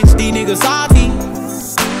 now I'm rich, these niggas salty.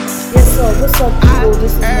 Yes sir, what's up people?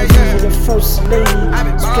 This is my DJ, the first lady,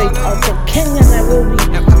 straight out of Kenya, Nairobi.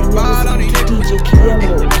 And you're listening to DJ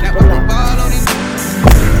Kembo.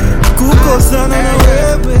 Kukosana na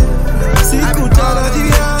wewe,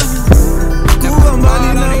 sikutarajia kuwa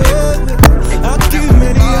mbali na wewe,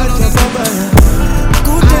 akimeniacha babaya.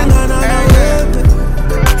 Kutengana na wewe,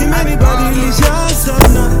 imenibadilisha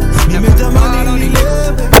sana, nimetamani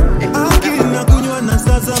nilewe, akina kunywa na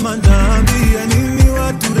sasa manambia nini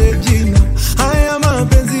watu Regina. Haya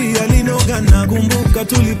mapenzi yalinoga na kumbuka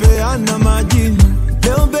tulipeana majina.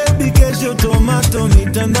 Leo baby kesho tomato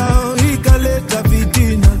mitandao ikaleta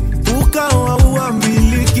fitina. Ukawa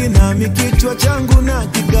uambiliki nami kichwa changu na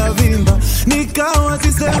kikavimba. Nikawa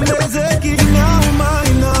sisemezeki,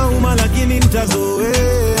 inauma lakini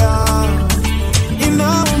nitazoea.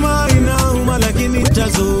 Inauma lakini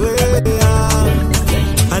nitazoea.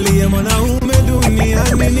 Hali ya mwanaume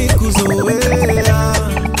duniani ni kuzoea.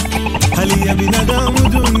 Hali ya binadamu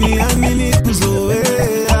duniani ni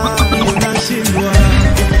kuzoea. Unashindwa.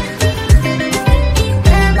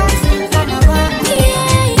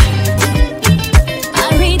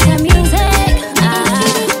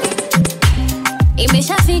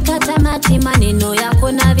 Imeshafika tamati, maneno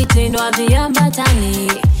yako na vitendo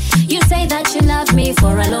haviambatani. You say that you love me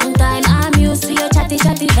for a long time. I'm used to your chatty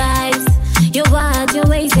vibes, your words, your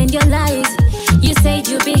ways and your lies. You said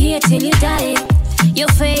you'll be here till you die. Your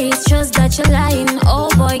face shows that you're lying. Oh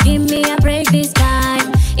boy, give me a break this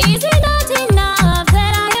time. Is it not enough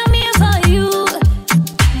that I am here for you?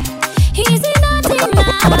 Is it not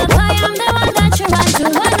enough I am the one that you run to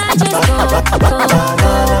when I just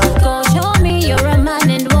go. Show me you're a man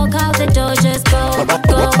and walk out the door. Just go.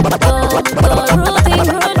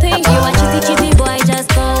 Rude thing, you are chitty boy. Just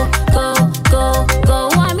go.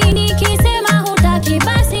 Amini kisema hutaki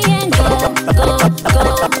basi and go.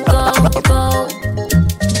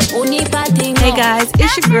 Hey guys,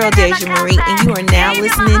 it's your girl Deja Marie, and you are now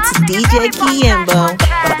listening to DJ Kembo.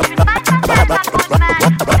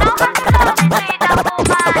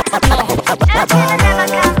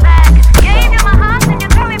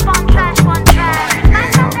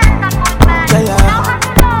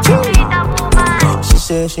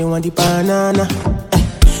 Say she want the banana.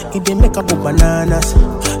 It dey make her go bananas.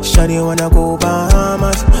 Shawty wanna go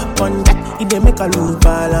Bahamas. One that it dey make her lose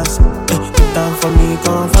balance. Put down for me,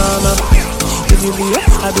 come farmer. If you be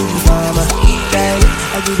I be the farmer. Daddy,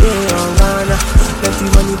 I give you on Ghana. Let the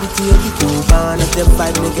money be to you, go Ghana. The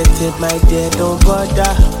vibe negative, my dear, don't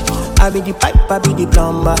bother. I be the pipe, I be the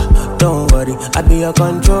plumber. Don't worry, I be your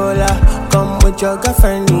controller. Come with your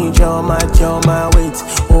girlfriend, need your match, your my weight,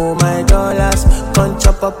 oh my dollars. Come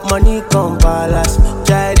chop up money, come palace.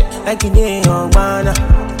 Try it like you did on Ghana.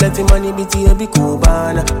 Let the money be to you, be cool,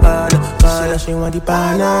 banana, banana. She want the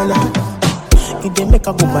banana. It dey make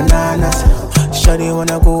her go bananas. Shawty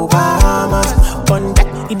wanna go Bahamas. One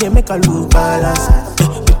that it dey make her lose balance.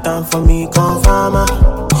 Put down for me, come farmer.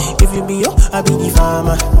 If you be yo, I be the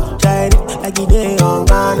farmer. Try it like you did on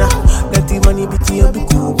Ghana. Let the money be to you, be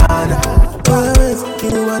cool, banana. Always,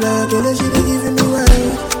 you wanna kill her, she be giving me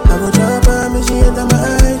wine. I go drop her, me she enter my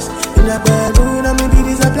eyes. In a bedroom, I me be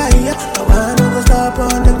the supplier. I wanna go stop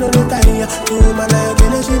on the retire. You wanna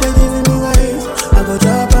kill her, she be giving me wine. I go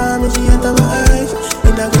drop her, me she enter my eyes.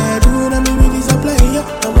 In a bedroom, I me be the supplier.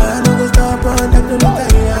 I wanna go stop on the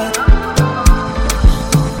retire.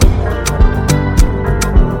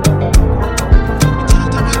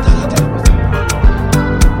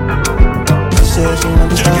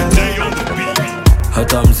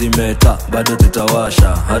 Hata mzimeta bado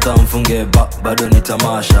tutawasha, hata mfunge bado ni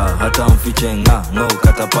tamasha, hata mfiche ng'o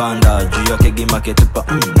katapanda juu yake gimaketupa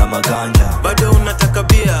na maganja. Bado unataka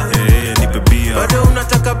bia? Nipe bia. Bado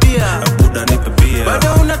unataka bia? Buda nipe bia.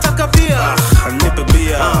 Bado unataka bia? Nipe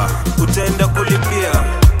bia. Utaenda kulipia.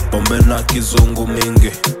 Pombe na kizungu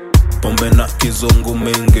mingi, pombe na kizungu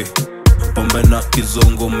mingi, pombe na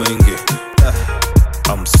kizungu mingi.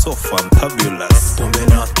 I'm so fantabulous. Pombe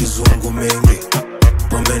na kizungu mingi,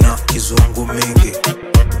 pombe na kizungu mingi,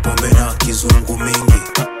 pombe na kizungu mingi.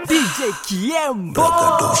 DJ Kiembo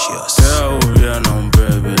Braggadocious. Yeah, na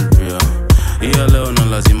mbebe pia. Iya leo na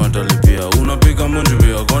lazima talipia. Unapiga mundi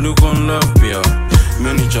pia, kwani uko in love pia.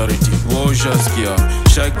 Mimi ni charity, ushasikia.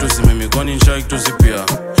 Shake tusimimi, kwani shake tusipia.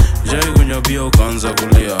 Jai kunywa bia ukaanza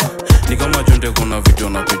kulia. Ni kama chonde kuna vitu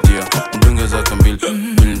unapitia. Mdunge zake mbili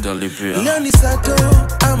nitalipia. Leo ni Sato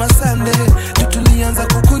ama Sunday, tulianza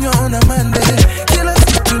kukunywa on a Monday. Kila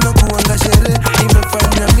siku tunakuanga sherehe,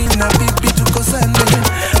 imefanya mimi na bibi tuko Sunday.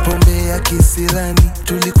 Pombe ya kisirani,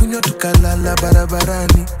 tulikunywa tukalala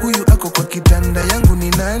barabarani. Huyu ako kwa kitanda yangu ni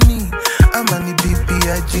nani? Ama ni bibi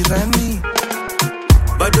ya jirani?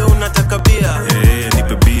 Bado unataka bia?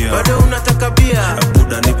 Nipe bia. Bado unataka bia?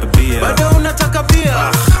 Buda nipe bia. Bado unataka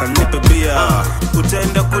bia? Nipe bia.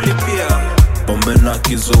 Utaenda kulipia. Pombe na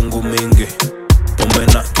kizungu mingi, pombe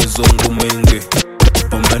na kizungu mingi,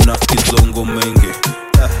 pombe na kizungu mingi.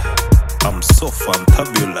 I'm so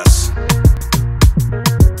fantabulous.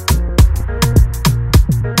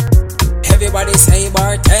 Everybody say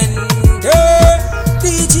bartender.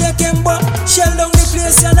 DJ Kimbo, shell down the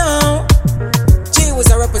place you know. G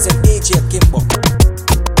was a represent DJ Kimbo.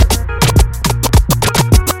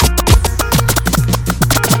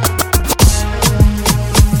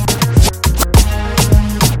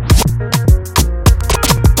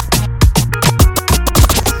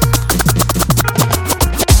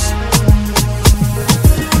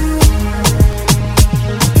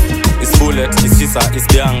 It's Sisa, it's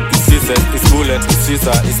Biang, it's Sisa, it's Bullet, it's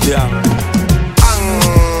Sisa, it's Biang.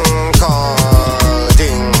 Uncle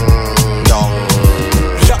Ding Dong.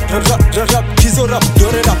 Rap, kizo rap,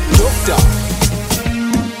 dore rap, doctor.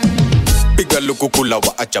 Piga lukukula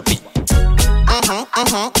wa ajabi.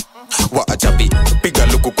 Wa ajabi. Piga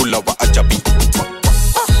lukukula wa ajabi.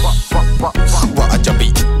 Wa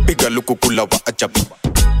ajabi. Piga lukukula wa ajabi.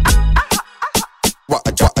 Wa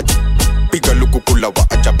ajabi. Piga lukukula wa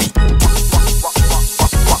ajabi.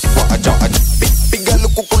 Piga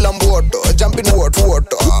lukukula mboto, jumping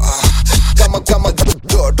water. Kama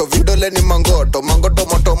joto, vidole ni mangoto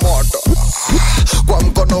moto moto. Kwa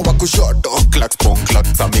mkono wa kushoto, clacks pong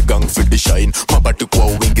clacks amigang fidi shine. Mabati kwa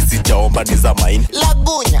wingi sijaomba ni za mine.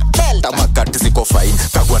 Lagunya, delta, makati ziko fine.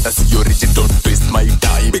 Kagwanda si origin, don't waste my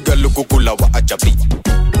time. Piga lukukula wa ajabi.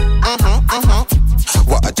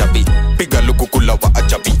 Wa ajabi. Piga lukukula wa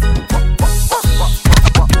ajabi.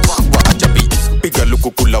 Wa ajabi. Piga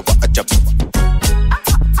lukukula wa ajabi.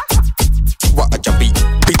 Wa ajabi.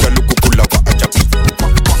 Piga lukukula wa ajabi.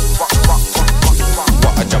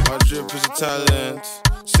 Wa ajabi. My drip is a talent,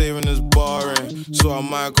 saving is boring, so I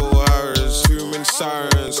might go Harris, screaming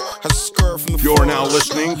sirens. Has a skirt from the You're now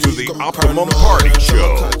listening to the Optimum Party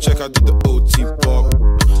Show. Check out the OT pop.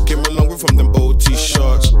 Came a long way from them OT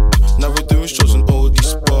shots. Now we're doing shows in OD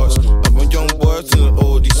spots. I'm a young boy to the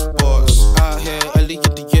OD spots. Out here, Ellie,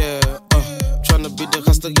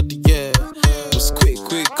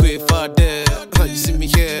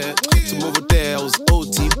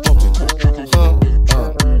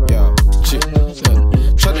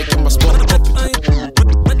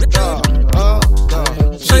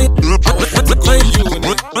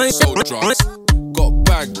 drugs. Got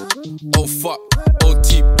bag, oh fuck,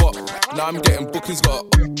 OT bop. Now I'm getting bookings, got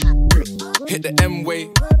hit the M way,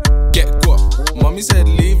 get got. Mommy said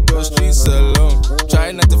leave those streets alone.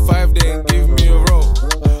 Trying 9 to 5, they ain't give me a roll.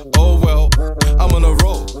 Oh well, I'm on a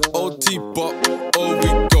roll. OT bop, oh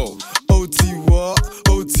we go. OT what?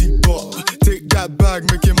 OT bop. Take that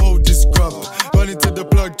bag, make him hold this grub. Running to the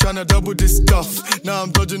plug, tryna double this stuff. Now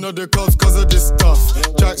I'm dodging all the cops cause of this stuff.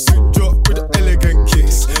 Tracksuit drop with the elegant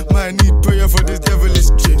kicks. Might need prayer for this devilish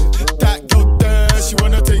chick. That girl there, she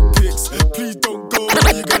wanna take pics. Please don't go,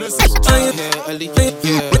 you gonna say yeah, Ali, yeah.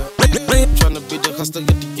 Tryna be the hustler,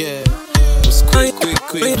 yeah. Was quick,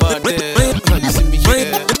 but there. You see me,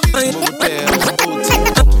 yeah. I'm over there, I'm OT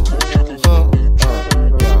poppin'.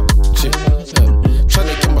 Yeah, shit, yeah.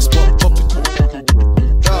 Tryna get my spot poppin'.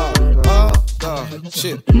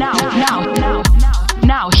 Shit. Now,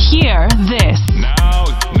 hear this.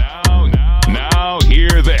 Now,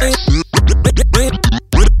 hear this.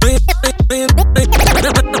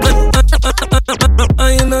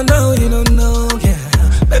 You don't know, yeah.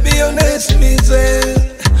 Baby, you're next to me,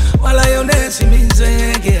 while I next to me,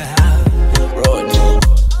 yeah. Road.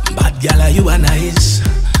 Bad girl, you are nice.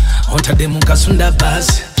 Onta de mukasunda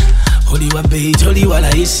bus. Holy wa bait, holy wa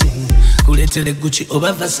laisi. Kuletele Gucci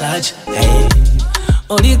over Versace. Hey.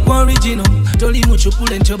 Oli kwa original, toli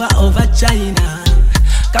muchupule nchoba over China.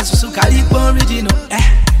 Kasusu kali kwa original,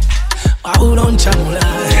 Waulo nchamula.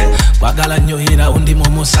 Wagala nyohira undi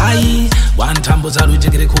momosai. Wantambuza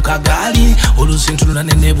lujegere kukagali. Olusintunula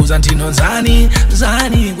nenebuza ntino zani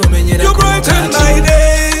gomenyere you brighten my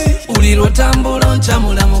day. Uliro tambulo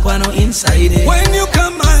nchamula mukwano inside. When you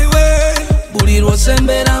come my way. Buliro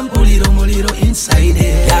sembera mpuliro muliro inside.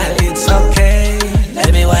 Girl, it's okay.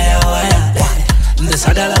 Let me wire.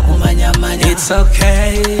 Ndesagala kumanya. It's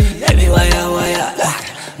okay. Let me wire.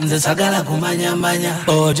 Ndesagala kumanya.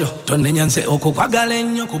 Ojo, tonde nyanse oko kwagala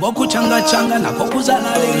ennyo kuba okuchanga nako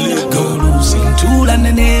kuzala lenyo. Goluzintula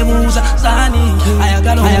nenebuza zani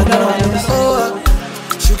ayagala. Oh,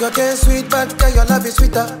 sugar cane sweet, but your love is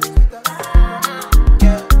sweeter.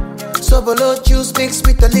 Sobolo juice mixed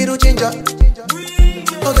with a little ginger.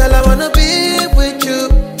 Oh girl, I wanna be with you,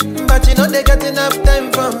 but you know they got enough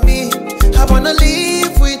time for me. I wanna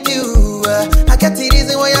live with you. I get the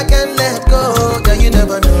reason why I can't let go. Girl, you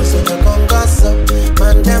never know, so you come gas up.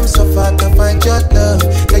 Man, them so far to find your love.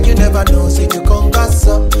 Girl, you never know, so you come gas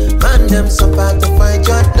up. Man, them so far to find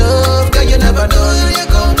your love. Girl, you never know, so you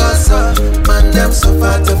come gas up. Man, them so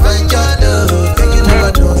far to find your love. Girl, you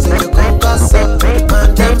never know, so you come gas up.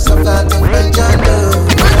 Man, them so far to find your love.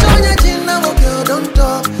 Man, on your chin now, girl, don't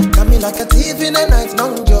talk. Got me like a thief in the night,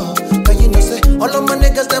 long jaw. Cause you know, say, all of my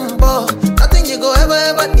niggas, them ball. Nothing you go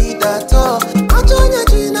ever need at all. I join your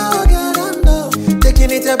chin now, girl, I'm down. Taking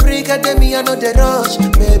it a break, and then me, I know the rush.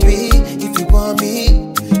 Baby, if you want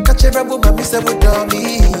me, catch a rebel, my miss with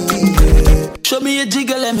me. Yeah. Show me a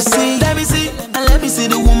jigger, let me see. And let me see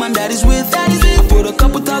the woman that is with. I put a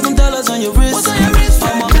couple $1,000 on your wrist. What's on your wrist?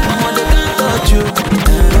 I'm the kind touch you.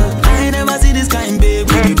 I ain't never see this kind, babe.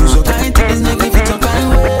 You do so kind to this nigga if it's a kind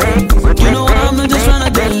way. You know I'm not just tryna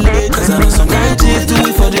get laid. Cause I know some kind chicks do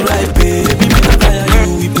it for the right pay. Baby, make a fire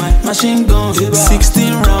you with my machine gun.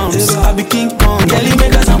 16 rounds, I be King Kong. Girlie,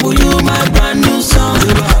 make a sample you my brand new song.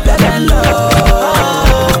 Baby, love.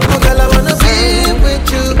 Oh girl, I wanna be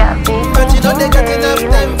with you, but you know they got enough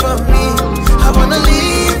time for me. I wanna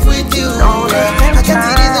live with you. I can't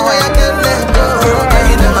see reason why I can't let go. Girl,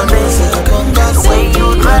 you never know, so you come back so.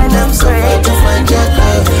 Man, them so far to find your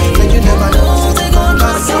love. Girl, you never know, so you come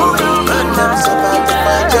back so. Man, them so far to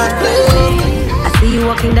find your love. I see you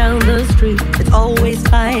walking down the street. It's always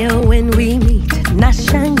fire when we meet.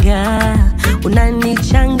 Nashanga,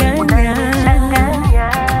 unanichanganya.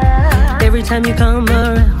 Every time you come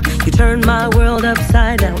around, you turn my world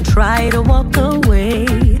upside down. Try to walk away,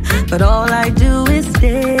 but all I do is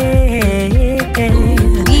stay.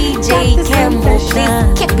 DJ Campbell,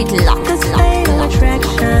 please keep it locked. This fate of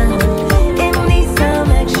attraction, it needs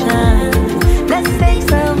some action. Let's take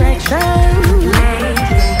some action.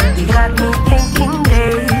 You got me thinking,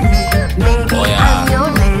 babe. Maybe I'm your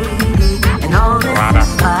lady, and all this is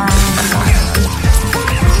fine.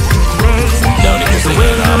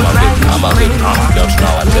 I'm a bit, leo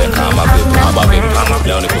tunawateka I'm a bit,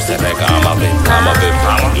 leo ni kusereka I'm a bit,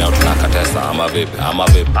 leo tunakatesa I'm a bit,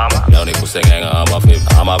 leo ni kusengenga I'm a bit,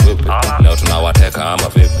 leo tunawateka I'm a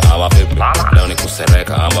bit, leo ni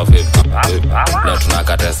kusereka I'm a bit, leo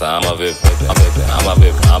tunakatesa I'm a bit,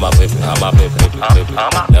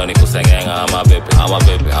 leo ni kusengenga I'm a bit, leo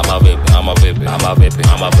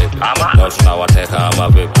tunawateka I'm a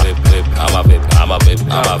bit,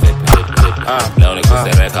 leo ni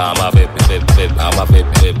kusereka I'm a bit, ama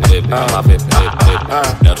vipi vipi ama vipi vipi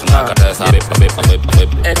leo tunakatesa vipi vipi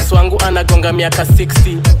vipi ex wangu anagonga miaka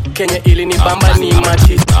 60 Kenya ili ni bamba ni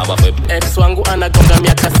machi ex wangu anagonga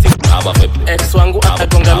miaka 60 ex wangu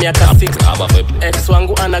anagonga miaka 60 ex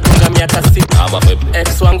wangu anagonga miaka 60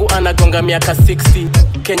 ex wangu anagonga miaka 60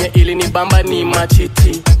 Kenya ili ni bamba ni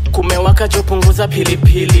machiti kumewaka jo punguza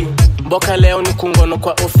pilipili mboka leo ni kungono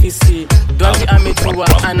kwa ofisi Dwangi amejua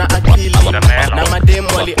ana akili na mademu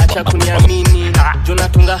waliacha kuniamini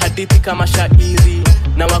Jonatunga hadithi kama shairi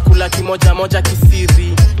na wakula kimoja moja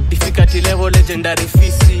kisiri difficulty level legendary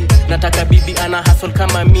fisi nataka bibi ana hustle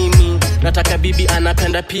kama mimi nataka bibi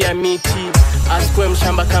anapenda pia miti askwe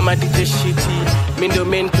mshamba kama DJ Shiti mimi ndio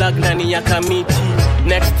main plug ndani ya kamiti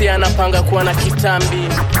next year anapanga kuwa na kitambi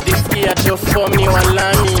this year ndio form ni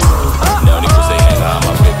walani leo ni kusenga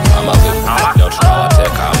ama vipi leo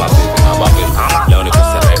tunawateka ama vipi leo ni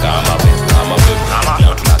kusereka ama vipi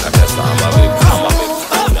leo tunakatesa ama vipi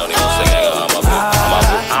leo ni kusenga ama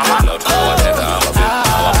vipi leo tunawateka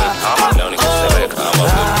ama vipi leo ni kusereka ama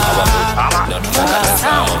vipi leo tunakatesa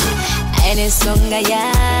ama vipi ene songa ya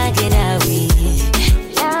genawi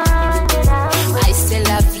I still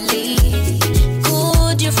lovely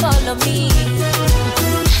could you follow me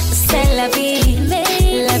c'est la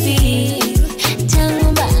vie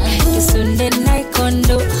tangumba kisunde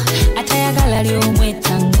naikondo atayagala lyomwe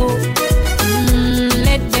tango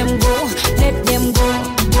let them go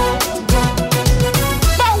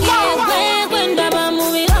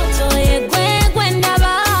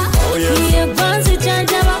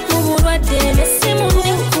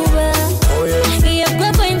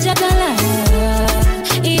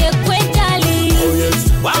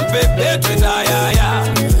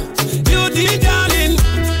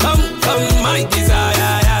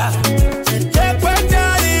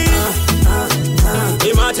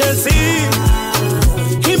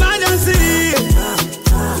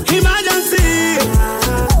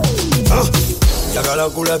Yagala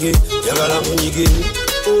kulage, yagala kunyige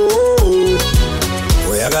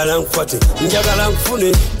oyagala nkwate, njagala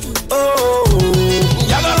nkufune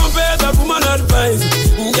njagala mpeza kuman advice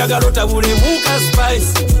njagala otabule muka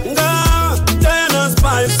spice nga tena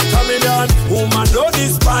spice chameleon woman no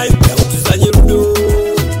despise yakutuzanye ludo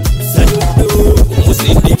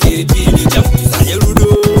musindikiriti yakutuzanye ludo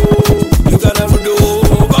yugala ludo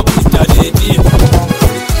bakutadeti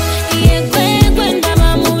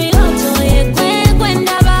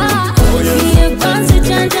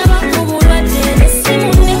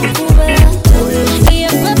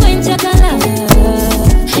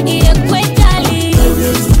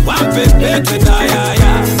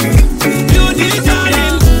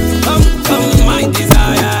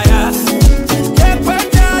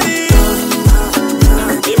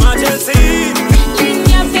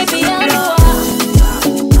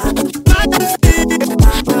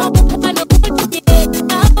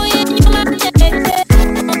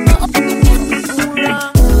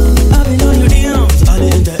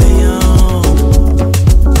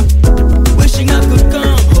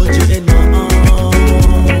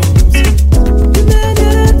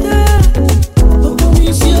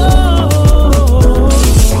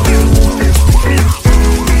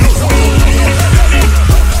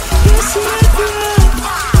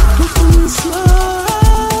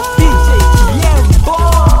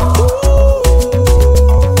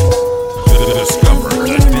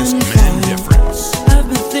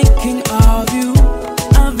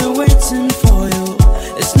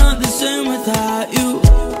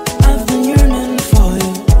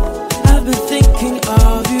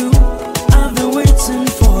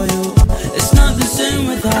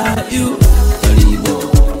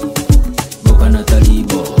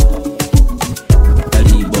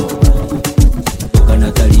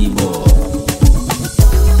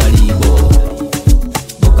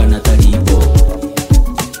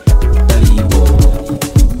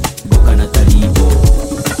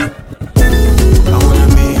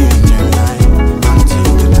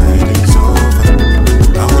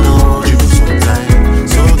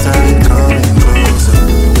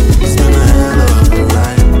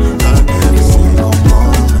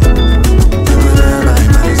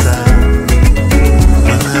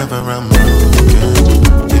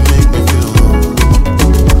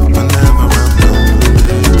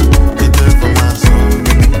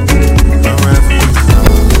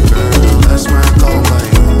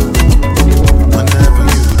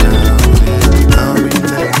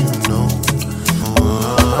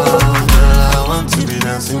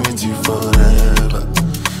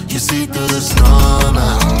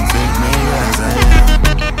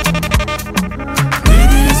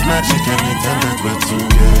magic, anytime that we're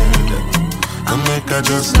together. I make I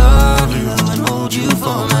just love you, I know hold you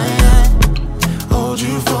for my hand, hold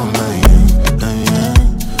you for my hand,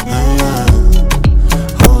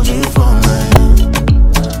 hold you for my hand,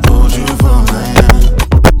 hold you for my hand.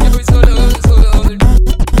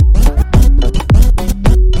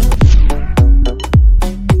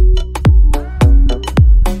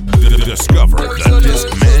 Discover the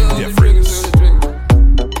Discman difference.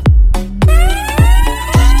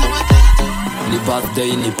 Ni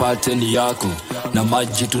birthday nipate ni yako, na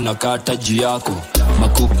maji tunakata juu yako,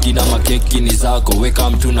 makuki na makeki ni zako, weka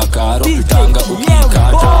mtu na karo pitanga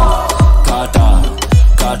ukikata. Kata,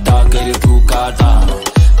 kata kere tu kata,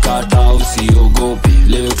 kata usiogope,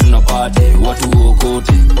 leo tunapate watu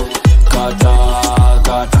okote. Kata,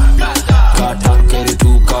 kata, kata kere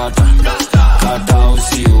tu kata, kata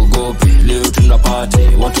usiogope, leo tunapate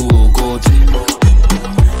watu okote.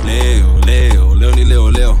 Leo ni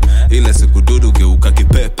leo ile siku dudu geuka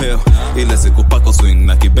kipepeo, ile siku pako swing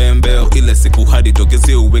na kibembeo, ile siku hadi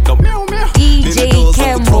togezi uweka meow meow. DJ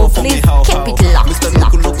Camero, please keep it locked.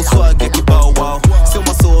 Mr. Nuku swag kibao wow, sio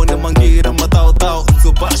masone mangira madao dao,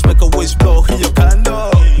 so bash make a wish blow hiyo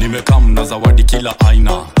kando. Nimekam na zawadi kila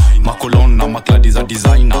aina, makolon na makladi za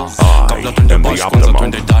designer. Kabla twende bash kwanza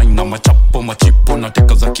twende dine, machapo machipo na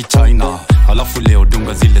teka za kichina. Alafu leo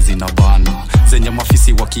dunga zile zinabana, zenye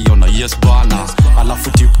mafisi wakiona yes bana.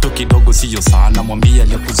 Alafu TikTok kidogo siyo sana, mwambie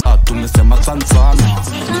aliyekuzaa tumesema sana sana.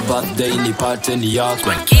 Ni birthday nipate ni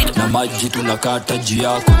yako, na maji tunakata juu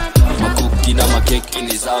yako, makuki na makeki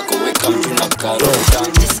ni zako, weka mtu na karota.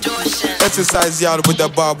 Exercise yard with the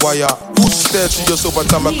barbed wire. Stare to your sober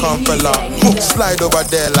time I come fella. Slide over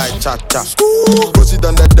there like cha-cha. Push it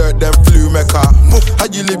on the dirt, then flew mecca. How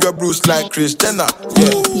you leave your bruise like Chris Jenner?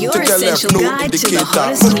 Yeah, take a left, no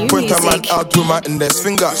indicator. Point a man out with my index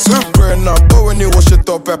finger. Burn up, but when you wash it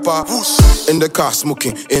up, pepper. In the car,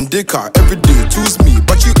 smoking, in the car. Every day, choose me,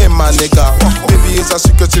 but you ain't my nigga. Maybe it's a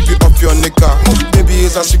secret if you up your nigga. Maybe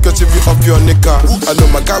it's a secret if you up your nigga. I know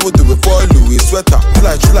my guy will do it for Louis sweater.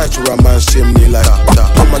 Slide to a man, shame me like that.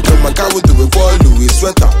 My guy will do it for Louis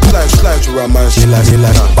sweater. Slide to a man, shame me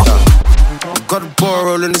like that. Got a ball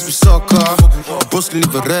rolling, this be soccer. Boss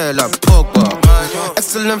leave a red like Pogba.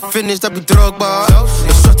 Excellent finish, that be Drogba.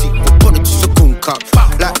 The shotty, the body just a goon cup.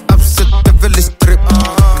 Like upset, devilish trip.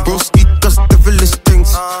 Broski does devilish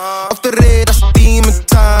things. Off the radar, steam in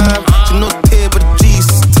time. She no tear, but the G's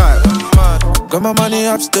type. Got my money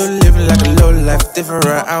up, still living like a low life. Different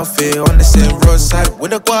outfit on the same roadside.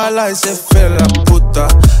 With the koala, I say feel like puta.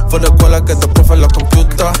 For the koala, get the profile of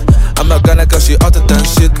computer. I'm not gonna girl, she hotter than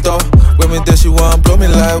shit though. When me there, she want blow me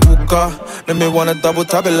like hookah. Make me wanna double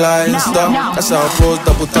tap it like Insta. That's how I pose,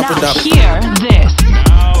 double tap it up. Hear this.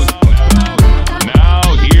 Now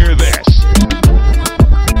hear this.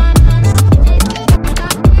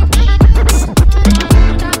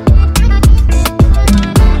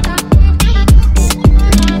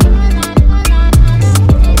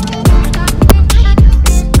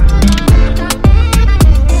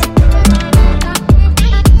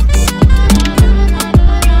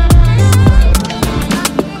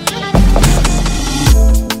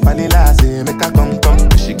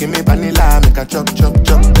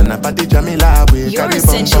 Your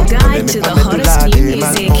essential guide to the hottest new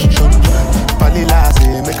music. Vanilla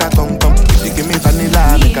say make a come come. She give me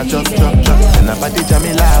vanilla make a chop chop chop. And a body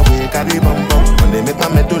Jamila we carry bum bum. When they make my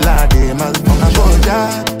medulla they malfunction. I want ya,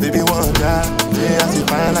 baby want ya. Yeah, I see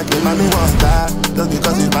fine like you, mommy want that. Just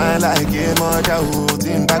because you fine like you, more ya.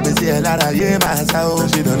 Team back me see a lot of yeah myself.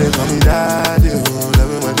 She don't call me daddy,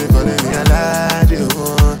 love me when they calling me a laddie.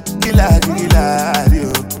 Killa,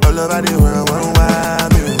 all over the world one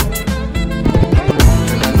wild me.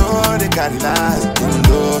 They carry last, even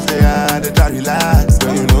though say I they try relax.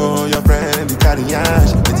 Girl, you know your friend they carry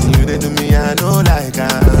ash. Anything you they do me, I know like and I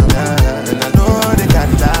know they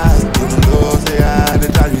carry last, even though say I they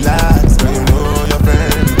try relax. Girl, you know your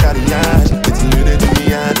friend they carry ash. Anything you they do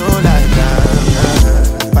me, I know like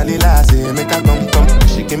vanilla say make a come.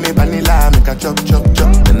 She give me vanilla, make a chop.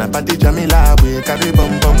 Then I party Jamila, we carry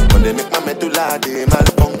bum. When they make my medulla, they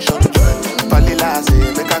malfunction. Vanilla say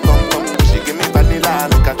make a come. She give me vanilla,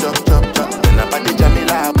 make a chop. Then I party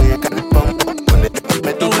Jamila, we carry bum. When they make my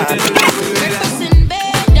medulla.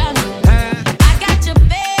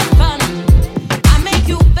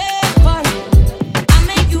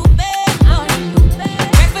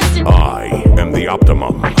 I am the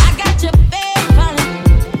Optimum. I got your bed calling.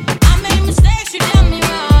 I made mistakes, you done me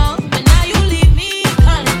wrong, but now you leave me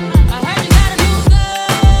calling. I heard you got a new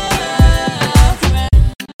girlfriend,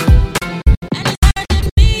 and it's hurting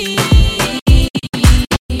me. I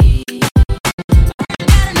heard you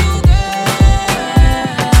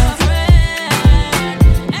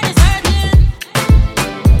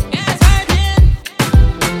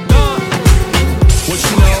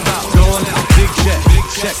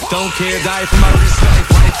Can't die for my wrist life.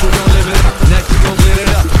 Life, we gon' live it up. Neck, we gon' glitter it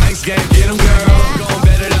up. Ice game, get them girl. Gon'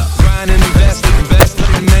 bet it up. Grind and invest in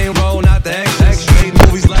the main role, not the extras. Made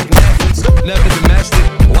movies like Netflix. Never domestic.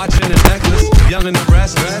 Watching the necklace. Young and the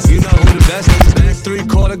restless. You know who the best is.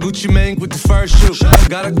 3/4 Gucci Mane with the first shoe.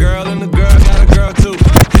 Got a girl and the girl got a girl too.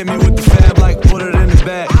 Hit me with the fab like put it in the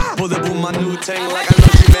bag. Pull up with my new tank like I know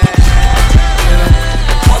she mad. Get up.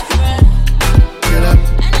 Get up.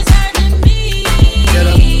 Get up.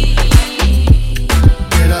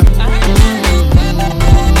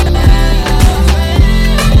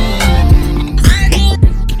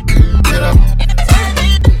 Get up.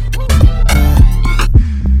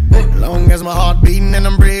 Long as my heart beating and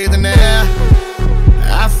I'm breathing air,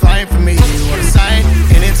 I fight for me. What a sight,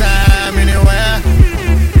 anytime, anywhere.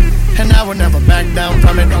 And I will never back down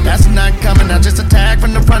from it. No, that's not coming. I just attack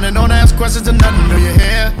from the front and don't ask questions or nothing. Do you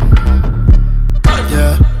hear?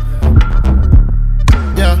 Yeah.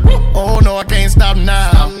 Yeah. Oh no, I can't stop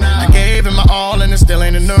now. I gave it my all and it still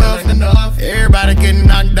ain't enough. Everybody getting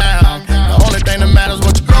knocked down. The only thing that matters is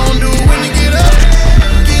what you gon' do when you get up.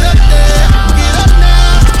 Get up there. Get up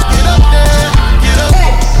now. Get up there. Get up.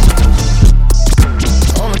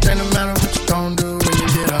 The only thing that matters is what you gon' do when you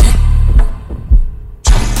get up.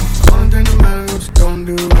 The only thing that matters is what you gon'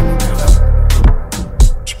 do when you get up.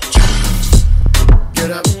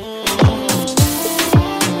 Get up.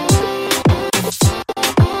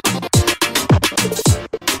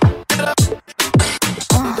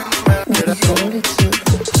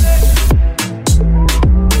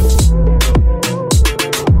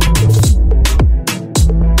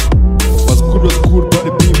 What's good,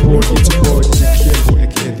 party people? It's your boy Kiembo,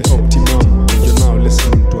 aka the Optimum. And you're now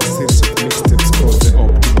listening to a series of mixtapes called the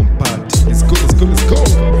Optimum Party. Let's go, let's go, let's go.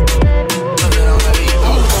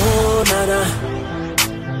 Oh, nana,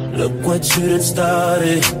 look what you done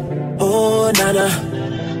started. Oh, nana,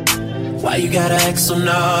 why you gotta act so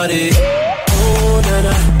naughty? Oh,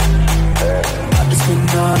 nana, I just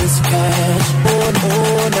spend all this cash. Oh,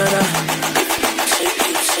 nana,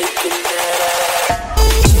 keep shaking that ass.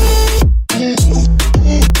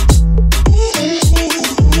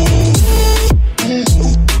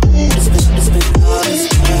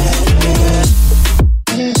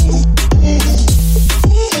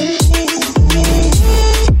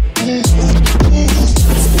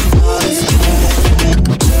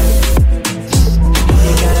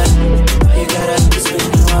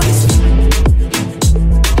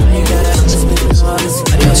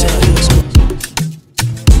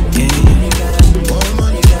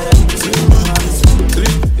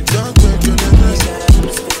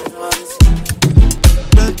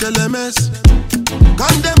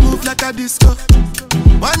 Come they move like a disco.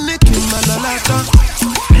 One nick in my lalata.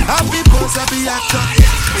 Happy pose, happy actor.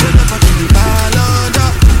 So never give me ball under.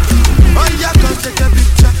 Oh yeah, come take a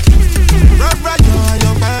picture. Rub right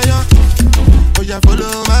your fire. Oh yeah,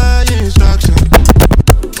 follow my instruction.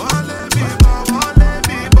 Wale biba, wale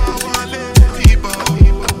biba, wale biba.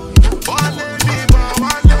 Wale biba,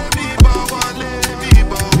 wale biba, wale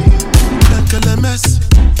biba. Like LMS.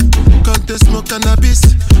 Can't they smoke cannabis?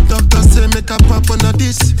 Doctor say make a pop on a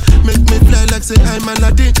this. Make me fly like say I'm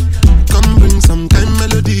Aladdin. Come bring some kind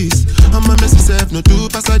melodies. I'm a mess myself, no two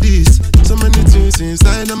pass of this. So many things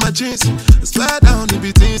inside of my jeans. Swear down, it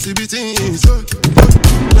be things, it be things.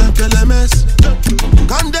 Like LMS.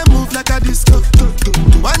 Come they move like a disco.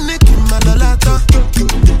 One nick in my lalata.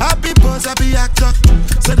 Happy pose, happy actor.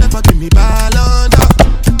 So never give me ball under.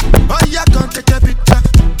 Oh yeah, come take a picture.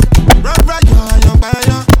 Rub right your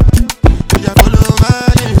fire. Yeah, follow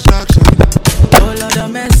my instruction. Oh Lord of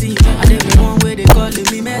mercy, I never one way they calling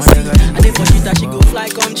me messy. I never shit that she go fly,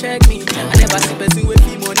 come check me. I never see person with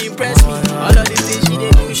fee money impress me. All of the things she they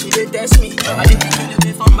do, she they test me. I didn't feel the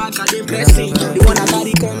way from back, I they pressing. The one I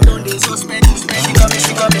body come down, they suspect. She coming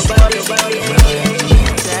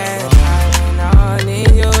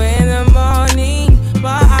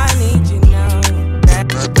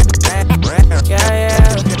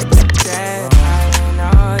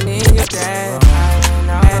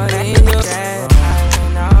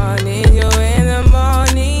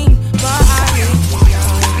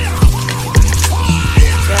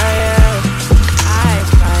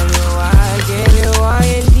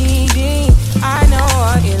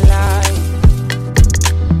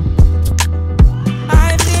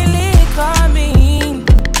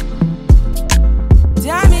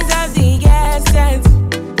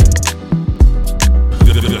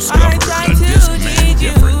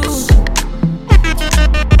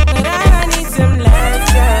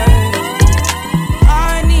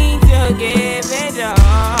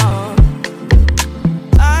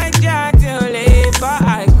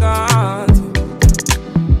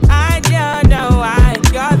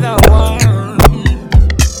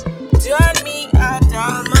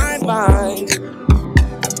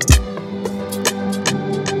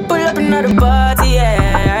another party,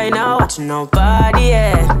 yeah. I ain't not watching nobody,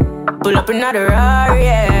 yeah. Pull up another Rari,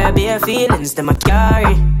 yeah. Bare feelings that I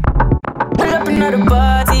carry. Pull up another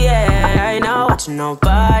party, yeah. I ain't not watching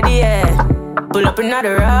nobody, yeah. Pull up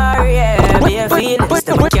another Rari, yeah. Bare feelings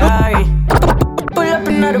that I carry. Pull up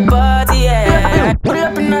another party, yeah. Pull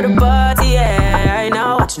up another party, yeah. I ain't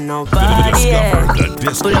not watching nobody, yeah.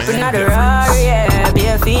 Pull up another Rari, yeah.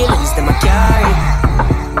 Bare feelings that I carry.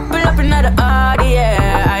 Pull up another Audi,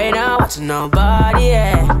 yeah. I ain't not watching nobody,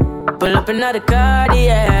 yeah. Pull up another car,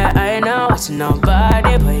 yeah. I ain't not watching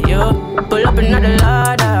nobody but you. Pull up another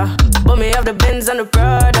Lada. But me have the Benz and the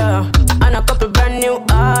Prada. And a couple brand new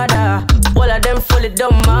order. All of them fully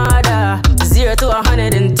don't matter. 0 to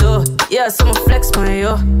 102. Yeah, so I'ma flex on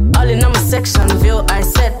you. All in on my section view. I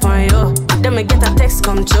set on you. Then me get a text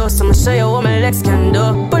come true. So I'ma show you what my legs can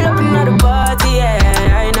do. Pull up another party, yeah.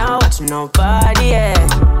 I ain't not watching nobody, yeah.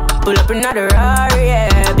 Pull up another Rari,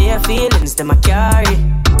 yeah. Bare feelings that I carry.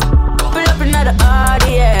 Pull up another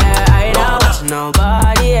Audi, yeah. I ain't not watching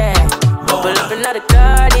nobody, yeah. Pull up another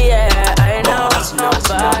car, yeah. I ain't not watching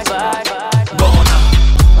nobody.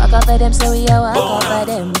 Walk up for them, so we all walk up for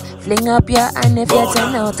them. Fling up your hand if you're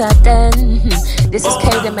 10 out of 10. This is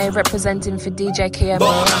KDMA representing for DJ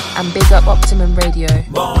KMA and big up Optimum Radio.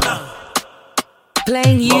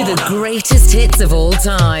 Playing you the greatest hits of all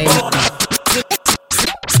time.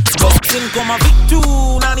 Sin como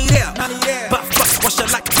Victor, nani there. Buff, wash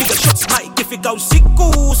it like bigger shots, like if it goes sick,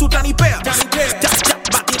 so Danny Bear. Tap,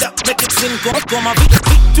 back it up, make it sin como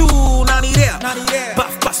Victor, nani there.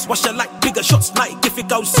 Buff, wash it like bigger shots, like if it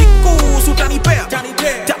goes sick, so Danny Bear. Tap,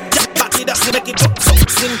 back it up, make it drop.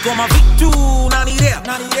 Sin como Victor, nani there.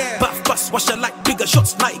 Buff, wash it like bigger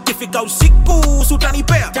shots, like if it goes sick, so Danny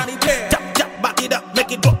Bear. Tap, back it up,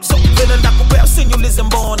 make it drop. So feeling like a bear, sin you listen,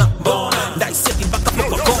 bona. Dai setting back up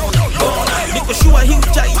your corner. Nigga, show a huge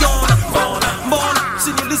Bona,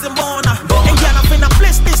 see you listen, Bona. And yeah, I finna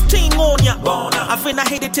bless this thing on ya. I finna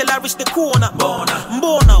hate it till I reach the corner.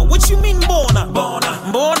 Bona, what you mean, Bona?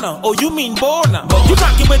 Bona, oh, you mean Bona? You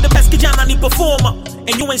rockin' with the best Kijana ni performer.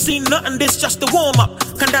 And you ain't seen nothing, this just the warm up.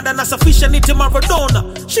 Kandada na sufficient into Maradona.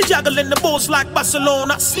 She juggling the balls like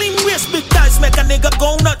Barcelona. Slim waist, big thighs, make a nigga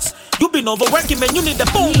go nuts. You been overworking, man, you need a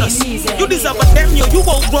bonus. You deserve a damn you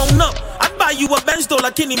all grown up. I'd buy you a Benz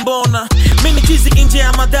dollar Mbona. Mini cheesy inje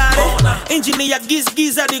amadare. Engineer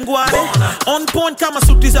giz adingware. On point kama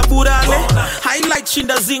suti za burale. Highlight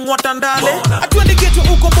shinda zing watandale. Atwende getu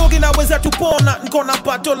uko bogi na weza tupona. Nkona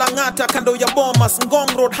pato la ngata kando ya bomas.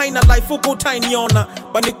 Ngong road haina life uko tainiona.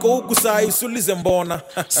 Baniko huku saa isulize mbona.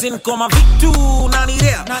 Sin koma Victor, nani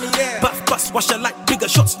there. Buff, wash it like bigger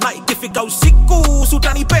shots. Like if it goes sick, so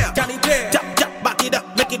Danny Bear. Tap, back it up,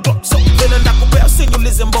 make it drop. So feeling like a bear, sing you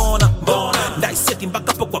listen, Bona. Dai setting back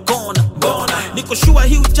up kwa corner. Niko shua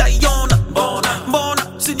huge Jayona.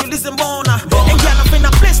 Bona, sing you listen, Bona. And yeah, I finna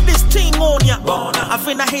bless this thing on ya. I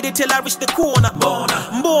finna hate it till I reach the corner.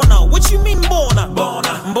 Bona, what you mean, Bona?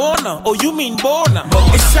 Bona, oh, you mean Bona?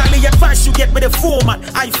 It's highly advice you get with the format.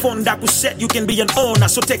 iPhone that was set, you can be an owner.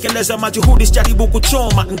 So take a lesson, majuhudis jaribu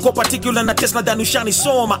kuchoma. Nko particular na Tesla danushani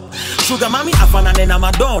soma. Sugar mami afanane na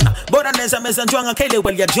Madonna. Bora neza meza njwanga kele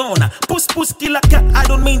well ya Jonah. Puss killer cat, I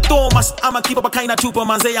don't mean Thomas. I'ma keep up a kind of tupa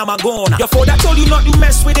manze I'm a gona. Your father told you not to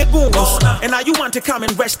mess with the goons. And now you want to come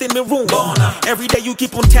and rest in my room. Every day you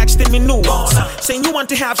keep on texting me news. Saying you want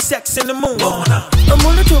to have sex in the moon.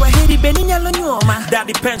 That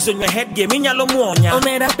depends on your head game. Inyalo muonya.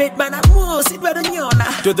 Omera bet bana musi bado nyona.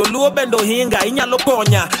 Todo luo bendo hinga inyalo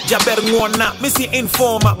ponya. Jaber ngona. Missy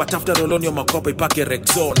informer. But after all on your makope pake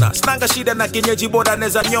Rexona. Snanga shida na kinyeji boda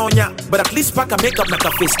neza nyonya. But at least paka makeup na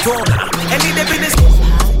ka face toner. And in the business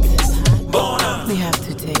Bona. We have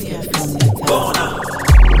to take care from the Bona.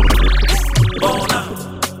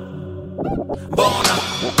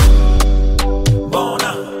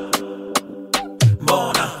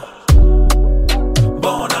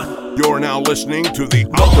 You're now listening to the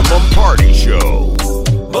Optimum Party Show.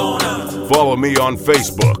 Follow me on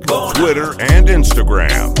Facebook, Twitter, and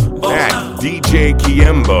Instagram at DJ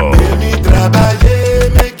Kiembo.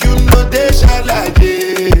 Make you know they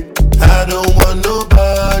shalaye. I don't want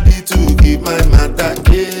nobody to give my matter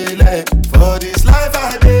kele. For this life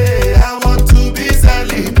I day, I want to be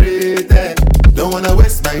celebrated. Don't wanna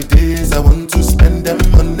waste my days, I want to spend them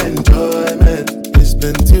on enjoyment. It's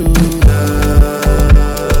been too long,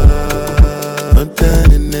 I'm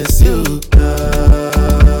done in this you.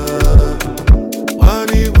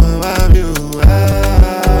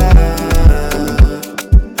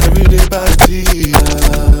 Everyday party.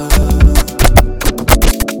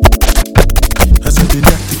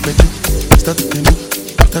 Start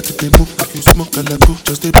to move, smoke and I go,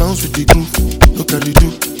 just they bounce with the groove. No carry do.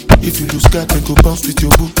 If you lose God, then go bounce with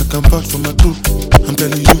your boo. I can vouch for my crew. I'm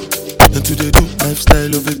telling you. And to they do,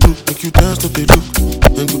 lifestyle of a group. Make you dance, no they do.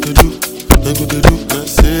 And go they do, and go they do. I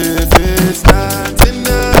say if it's not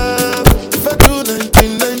enough, if I do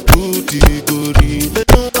 99 to the gory, they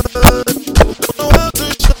don't want to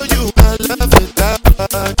show you my love without enough.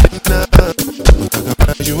 But I can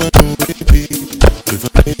buy you a new baby, if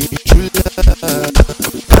I need true love.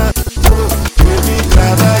 Baby,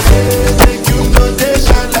 travailler, make you know they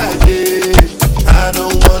shine like it. I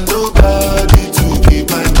don't want nobody to keep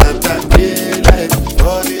my matter like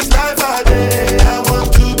for this life I day, I want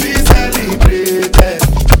to be celebrated.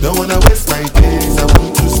 Don't wanna waste my days, I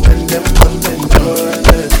want to spend them on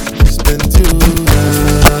enjoyment. Spend you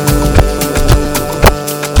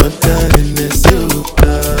but darling, it's you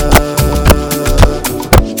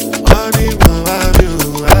Money, mama, you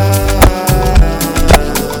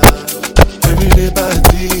every day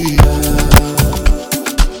party.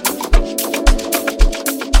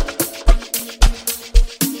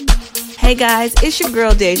 Hey guys, it's your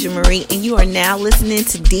girl Deja Marie, and you are now listening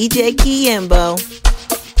to DJ Kiembo.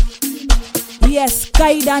 Yes,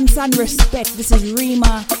 guidance and respect. This is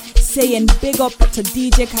Rima saying big up to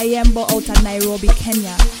DJ Kayembo out of Nairobi,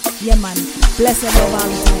 Kenya. Yeah man, blessed love all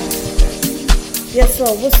the time. Yes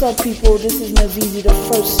sir, what's up people? This is Nazizi, the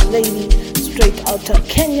first lady, straight out of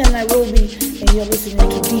Kenya, Nairobi, and you're listening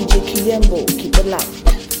to DJ Kiembo. Keep it locked.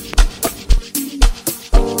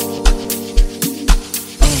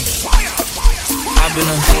 I've been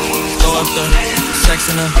throw up the sex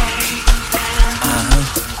in her.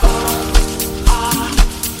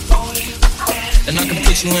 And I can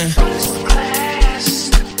put you in.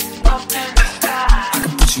 I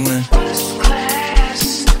can put you in.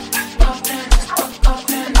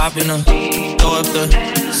 I've been throw up the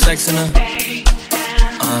sex in her.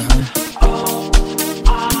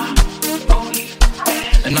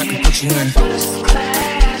 And I can put you in.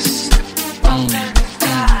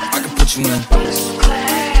 I can put you in.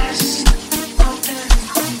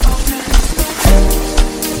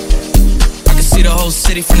 See the whole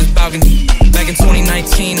city from this balcony. Back in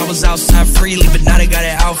 2019, I was outside freely, but now they got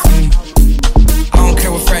it out for me. I don't care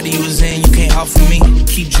what Friday you was in, you can't out for me.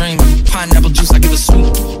 Keep dreaming, pineapple juice, I give a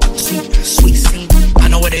sweet. I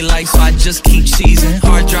know what they like, so I just keep cheesing.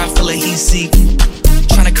 Hard drive full of heat seeking.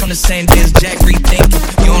 Tryna come the same day as Jack rethinking.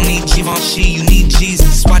 You don't need Givenchy, you need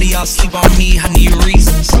Jesus. Why do y'all sleep on me? I need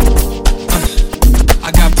reasons.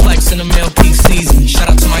 I got plex in the mail peak season. Shout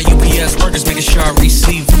out to my UPS workers, making sure I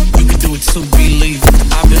receive it. You can do it too, believe it.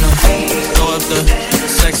 I've been throw up the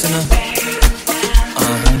sex in her.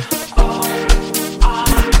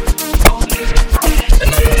 And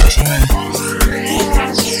I can put you in.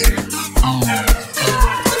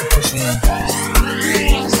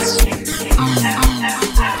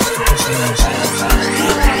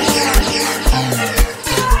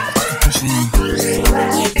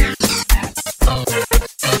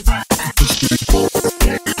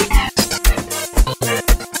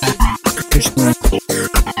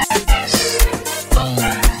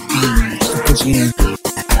 Put you in.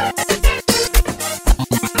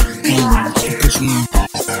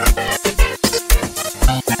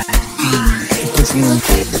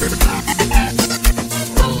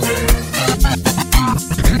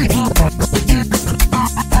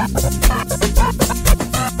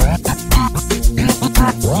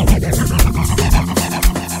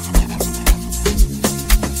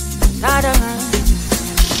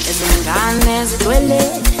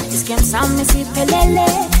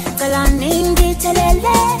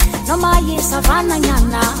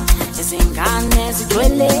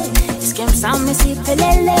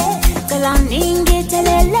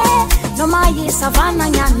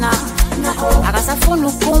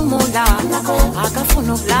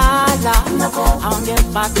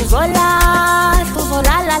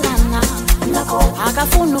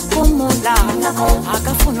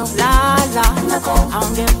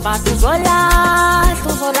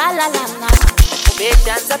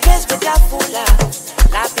 Danza pes with ya fula,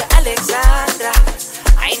 lapia Alexandra.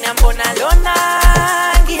 Aina mbona lona,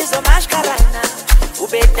 gizo mashkarana.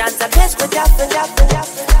 Ube danza pes with ya fula,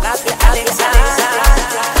 lapia Alexandra.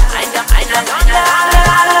 Aina lona,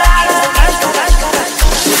 gizo mashkarana.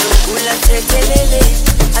 Kula tekelele,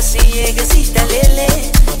 asiye gesita lele.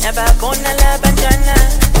 Nababona la banjana,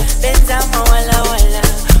 benza mawala wala.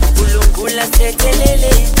 Kula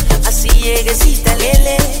tekelele, asiye gesita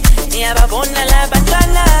lele. Ni ababona la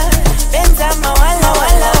bacana, benza mawala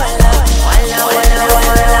wala wala wala wala wala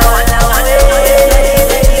wala wala wala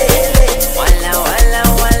wala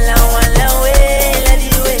wala wala wala di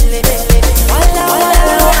wele wala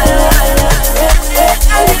wala wala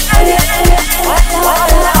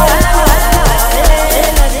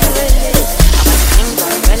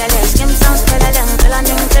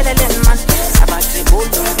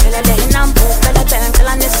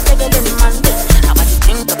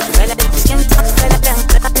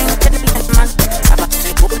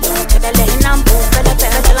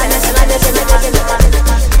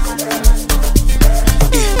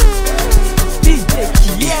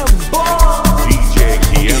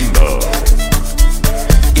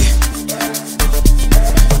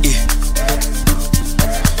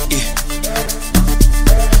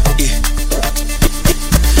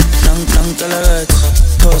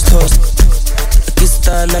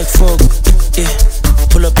like fog, yeah.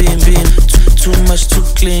 Pull up in bin, too much, too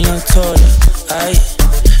clean, young taller. Aye,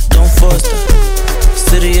 don't foster.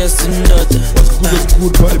 Serious and daughter. Big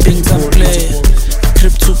time player.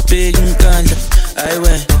 Crib too big and ganja. I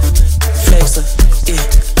went flexer, yeah.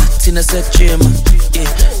 Tina said Jimma, yeah.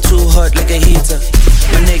 Too hot like a heater.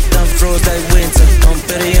 My neck done froze like winter. I'm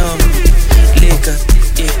better young, liquor,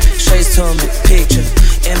 yeah. Shay's told me picture.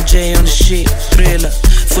 MJ on the sheet, thriller.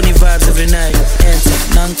 Funny vibes every night. Enter,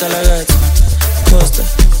 non-calagata. Costa,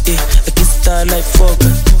 yeah. I can start like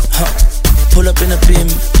Fokker, huh. Pull up in a beam.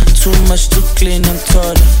 Too much, too clean, I'm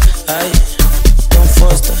taller. Aye, don't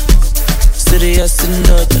foster. Serious and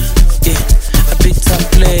daughter, yeah. A big time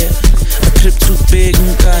player. A crib too big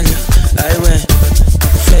and ganja. I went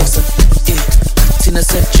flexer, yeah. Tina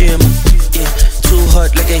said Jimma, yeah. Too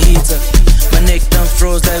hot like a heater. My neck done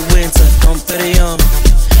froze like winter. I'm pretty young,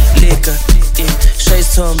 liquor, yeah.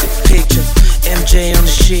 Shay's told me picture. MJ on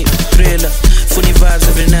the sheet, thriller. Funny vibes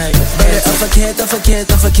every night. I forget.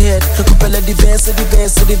 Recupera di best. To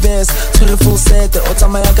the full set, the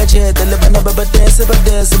otama yaka jet. The lebana baba dance.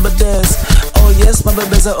 Oh yes, my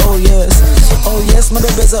baby's a oh yes. Oh yes, my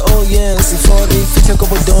baby's a oh yes. If all the future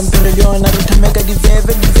couple don't perion, I don't make a divev.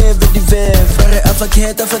 I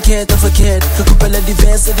forget. Recupera di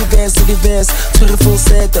best. To the full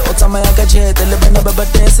set, the otama yaka jet. The lebana baba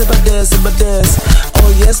dance. Oh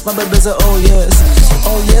yes, my baby's a oh yes.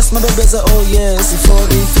 Oh yes, my baby's a oh yes. If all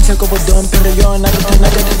the future couple don't perion, I don't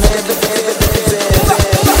make a divev.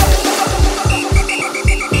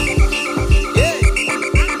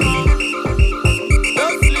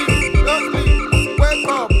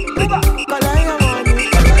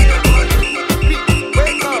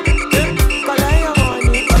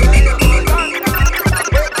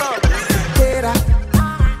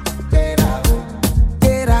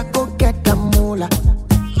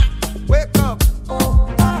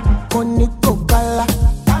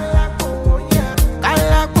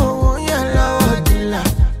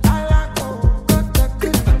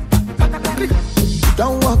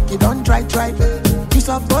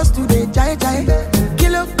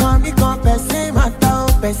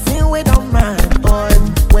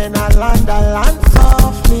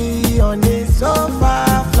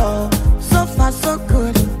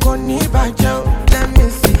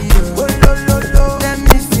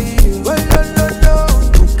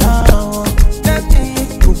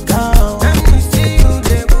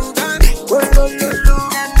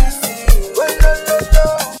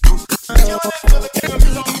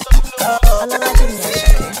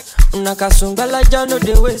 Kasungala ja no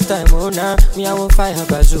dey waste time, oh nah. Me I want fire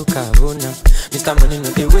bazooka, oh nah. Mr. Money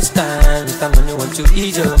no dey waste time, Mr. Money want to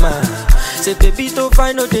ease your mind. Say baby to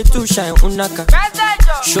find no dey too shine, unaka.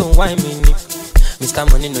 Show why me ni. Mr.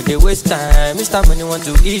 Money no dey waste time, Mr. Money want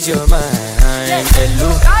to ease your mind.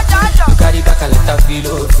 Hello, you carry back a lot of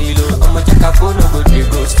filo. I'ma check a phone, no go dey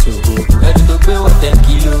ghost to go. Ready to pay what 10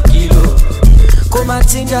 kilo.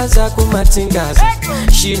 Kumatingaza,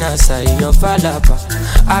 Shina sa iyan falapa.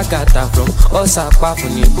 Agata from Osapa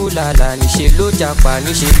funi bulala. Nishe lo japa.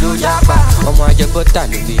 Omo ajebota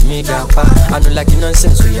lo be mi gapa. I no like the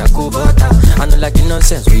nonsense we yakobota.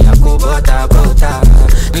 Bota.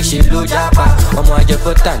 Nishe lo japa. Omo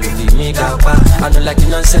ajebota lo be mi gapa. I no like the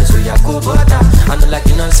nonsense we yakobota.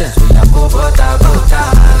 Bota.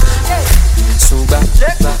 Sunga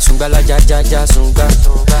la ja sunga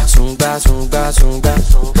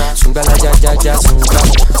la ja sunga.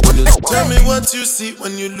 Tell me what you see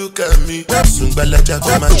when you look at me. Sunga la ja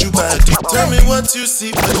come at you body. Tell me what you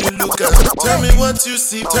see when you look at me. Tell me what you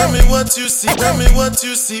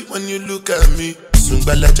see when you look at me.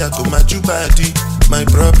 Sunga la ja come at you body. My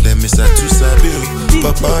problem is that you sabi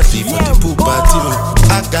but body for the pool party.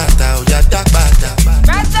 I got out ya dark bada.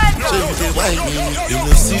 So you dey why me, you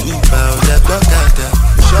no see Uber or ya Gokada.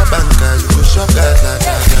 Shop banka, you go shop gada.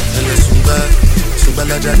 Ele Sunga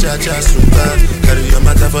la ja Sunga. Carry your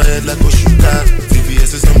matter for head like Oshuka.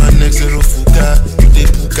 VVS is on my neck, zero fuka. You dey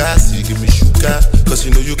puka, so you give me sugar. Cause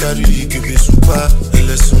you know you carry, you give me super.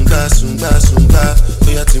 Ele Sunga.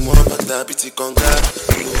 Oya ti mo pata biti konga.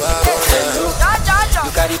 You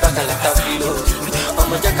carry back a lot of filo.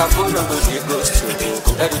 I'ma check a phone, no go dey ghost.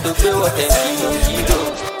 Ready to pay what 10 kilo.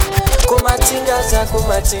 Kumatingaza.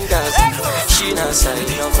 Shina sa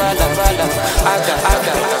iyan falapa. Aga,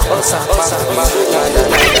 Osapa.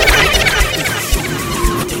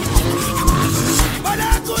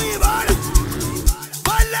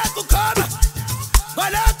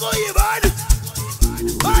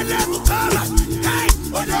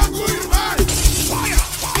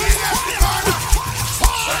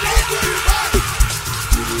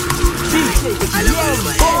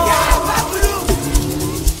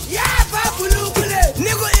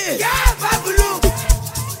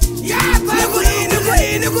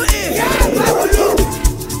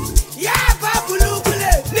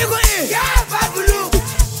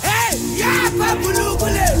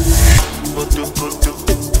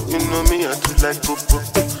 like popo.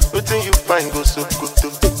 Waiting you find go so good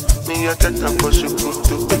too. Me I get them for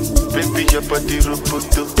shukutu. Baby your body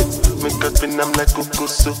roboto. Make up and I'm like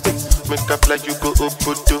kokoso. Make up like you go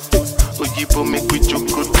opoto. Oyibo make we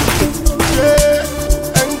chokoto.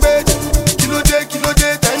 Yeah, and bed. Kilo day,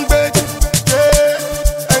 and bed.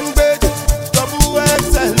 Yeah, and bed. Double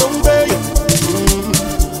XL long bed.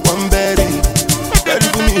 One berry. Berry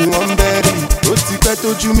for me, one berry. Oti pẹ́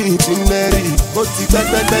tójú mi ti mẹ́rì. Mo ti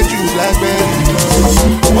pẹ́pẹ́pẹ́ jù lágbẹ́rì.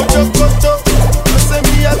 Ojo koto. You say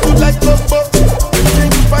me I do like Lobo. You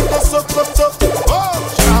think you find us so koto. Oh,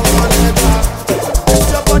 shower never. It's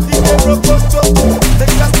your body they roboto. They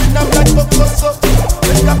cast me now like Kokoso.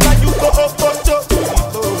 They cap like you go Opoto.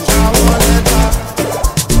 Oh, shower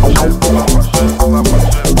never.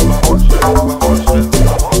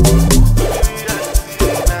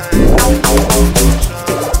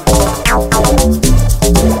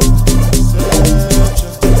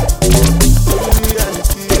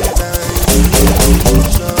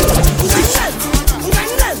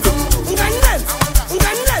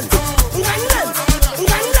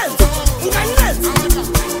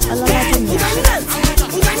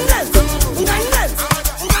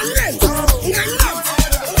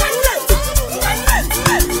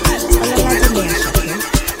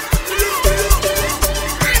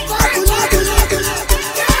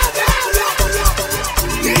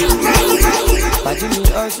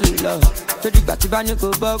 ní kò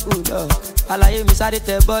bọ́kù lọ àlàyé mi sáré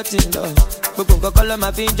tẹ bọ́tì lọ gbogbo nǹkan kọ́ ló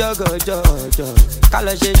máa fi ń jọ́gọ̀jọ́ ká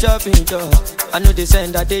lọ ṣe shopping jọ I know they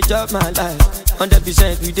send that they chop my life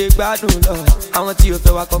 100% we dey gbádùn lọ àwọn tí o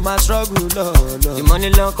fẹ́ wa kọ́ máa struggle lọ. The money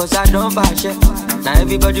long cause I don bàṣẹ na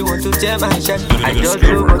everybody want to tear my shirt I just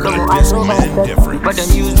do but ọmọ I know myself but dem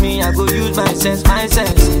use me I go use my sense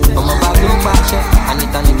ọmọ bá ló ń pàṣẹ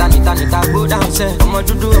anita go down sẹ ọmọ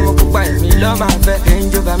dúdú ọmọ pupa èmi lọ́ máa fẹ́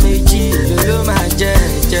ẹ̀ńjọba méjì ló máa jẹ́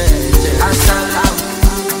asalaam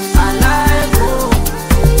alaikum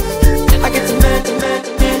I get to met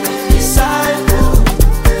disciple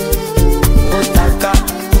Otaka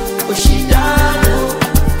Oshidano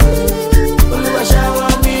Oluwa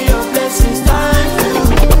shower me your blessings time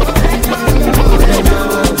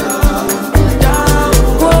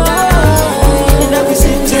in every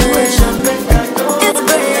situation it's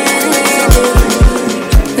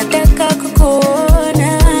nataka kukuona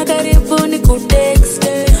karibu ni kutext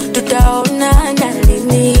tutaona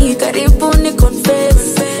nalini karibu ni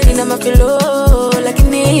confess nina mapilo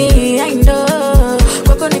lakini I know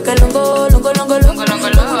kwako nikalongo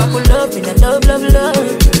love me love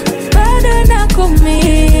bado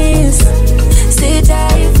nakumiss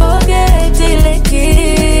sitai forget ile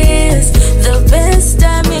kiss the best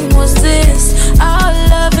timing was this our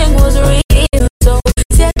loving was real so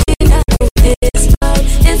setting up this but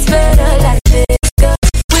it's better like this cause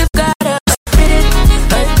we've gotta admit it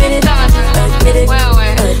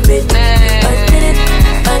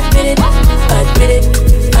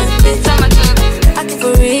I keep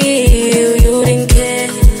for real you didn't care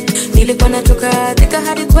nilikuwa natoka tika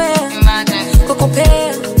hadi kwea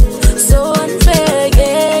kukupea so unfair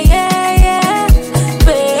yeah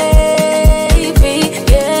baby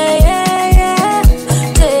yeah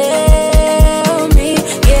tell me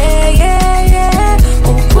yeah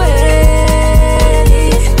ukweli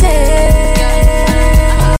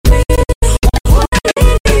tell me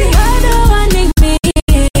I don't wanna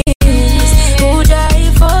miss would I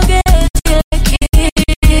forget your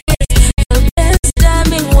kiss the best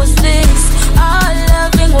timing was this our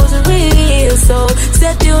loving was real so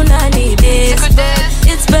said you not need this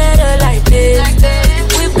it's better like this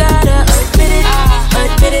we've gotta admit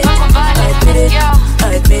it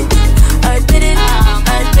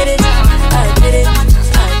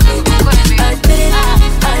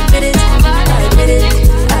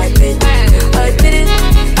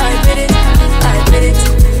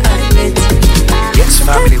Yes,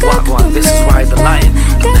 family, Wagwan, this is Ride the Lion.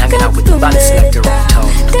 I'm hanging out with the band selector on town.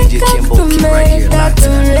 DJ Kimbo, keep right here, live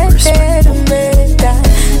tonight.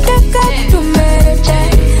 Respect.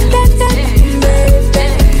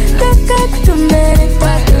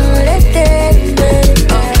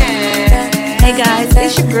 Hey guys,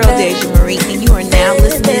 it's your girl Deja Marie, and you are now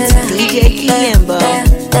listening to DJ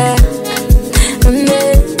Kiembo.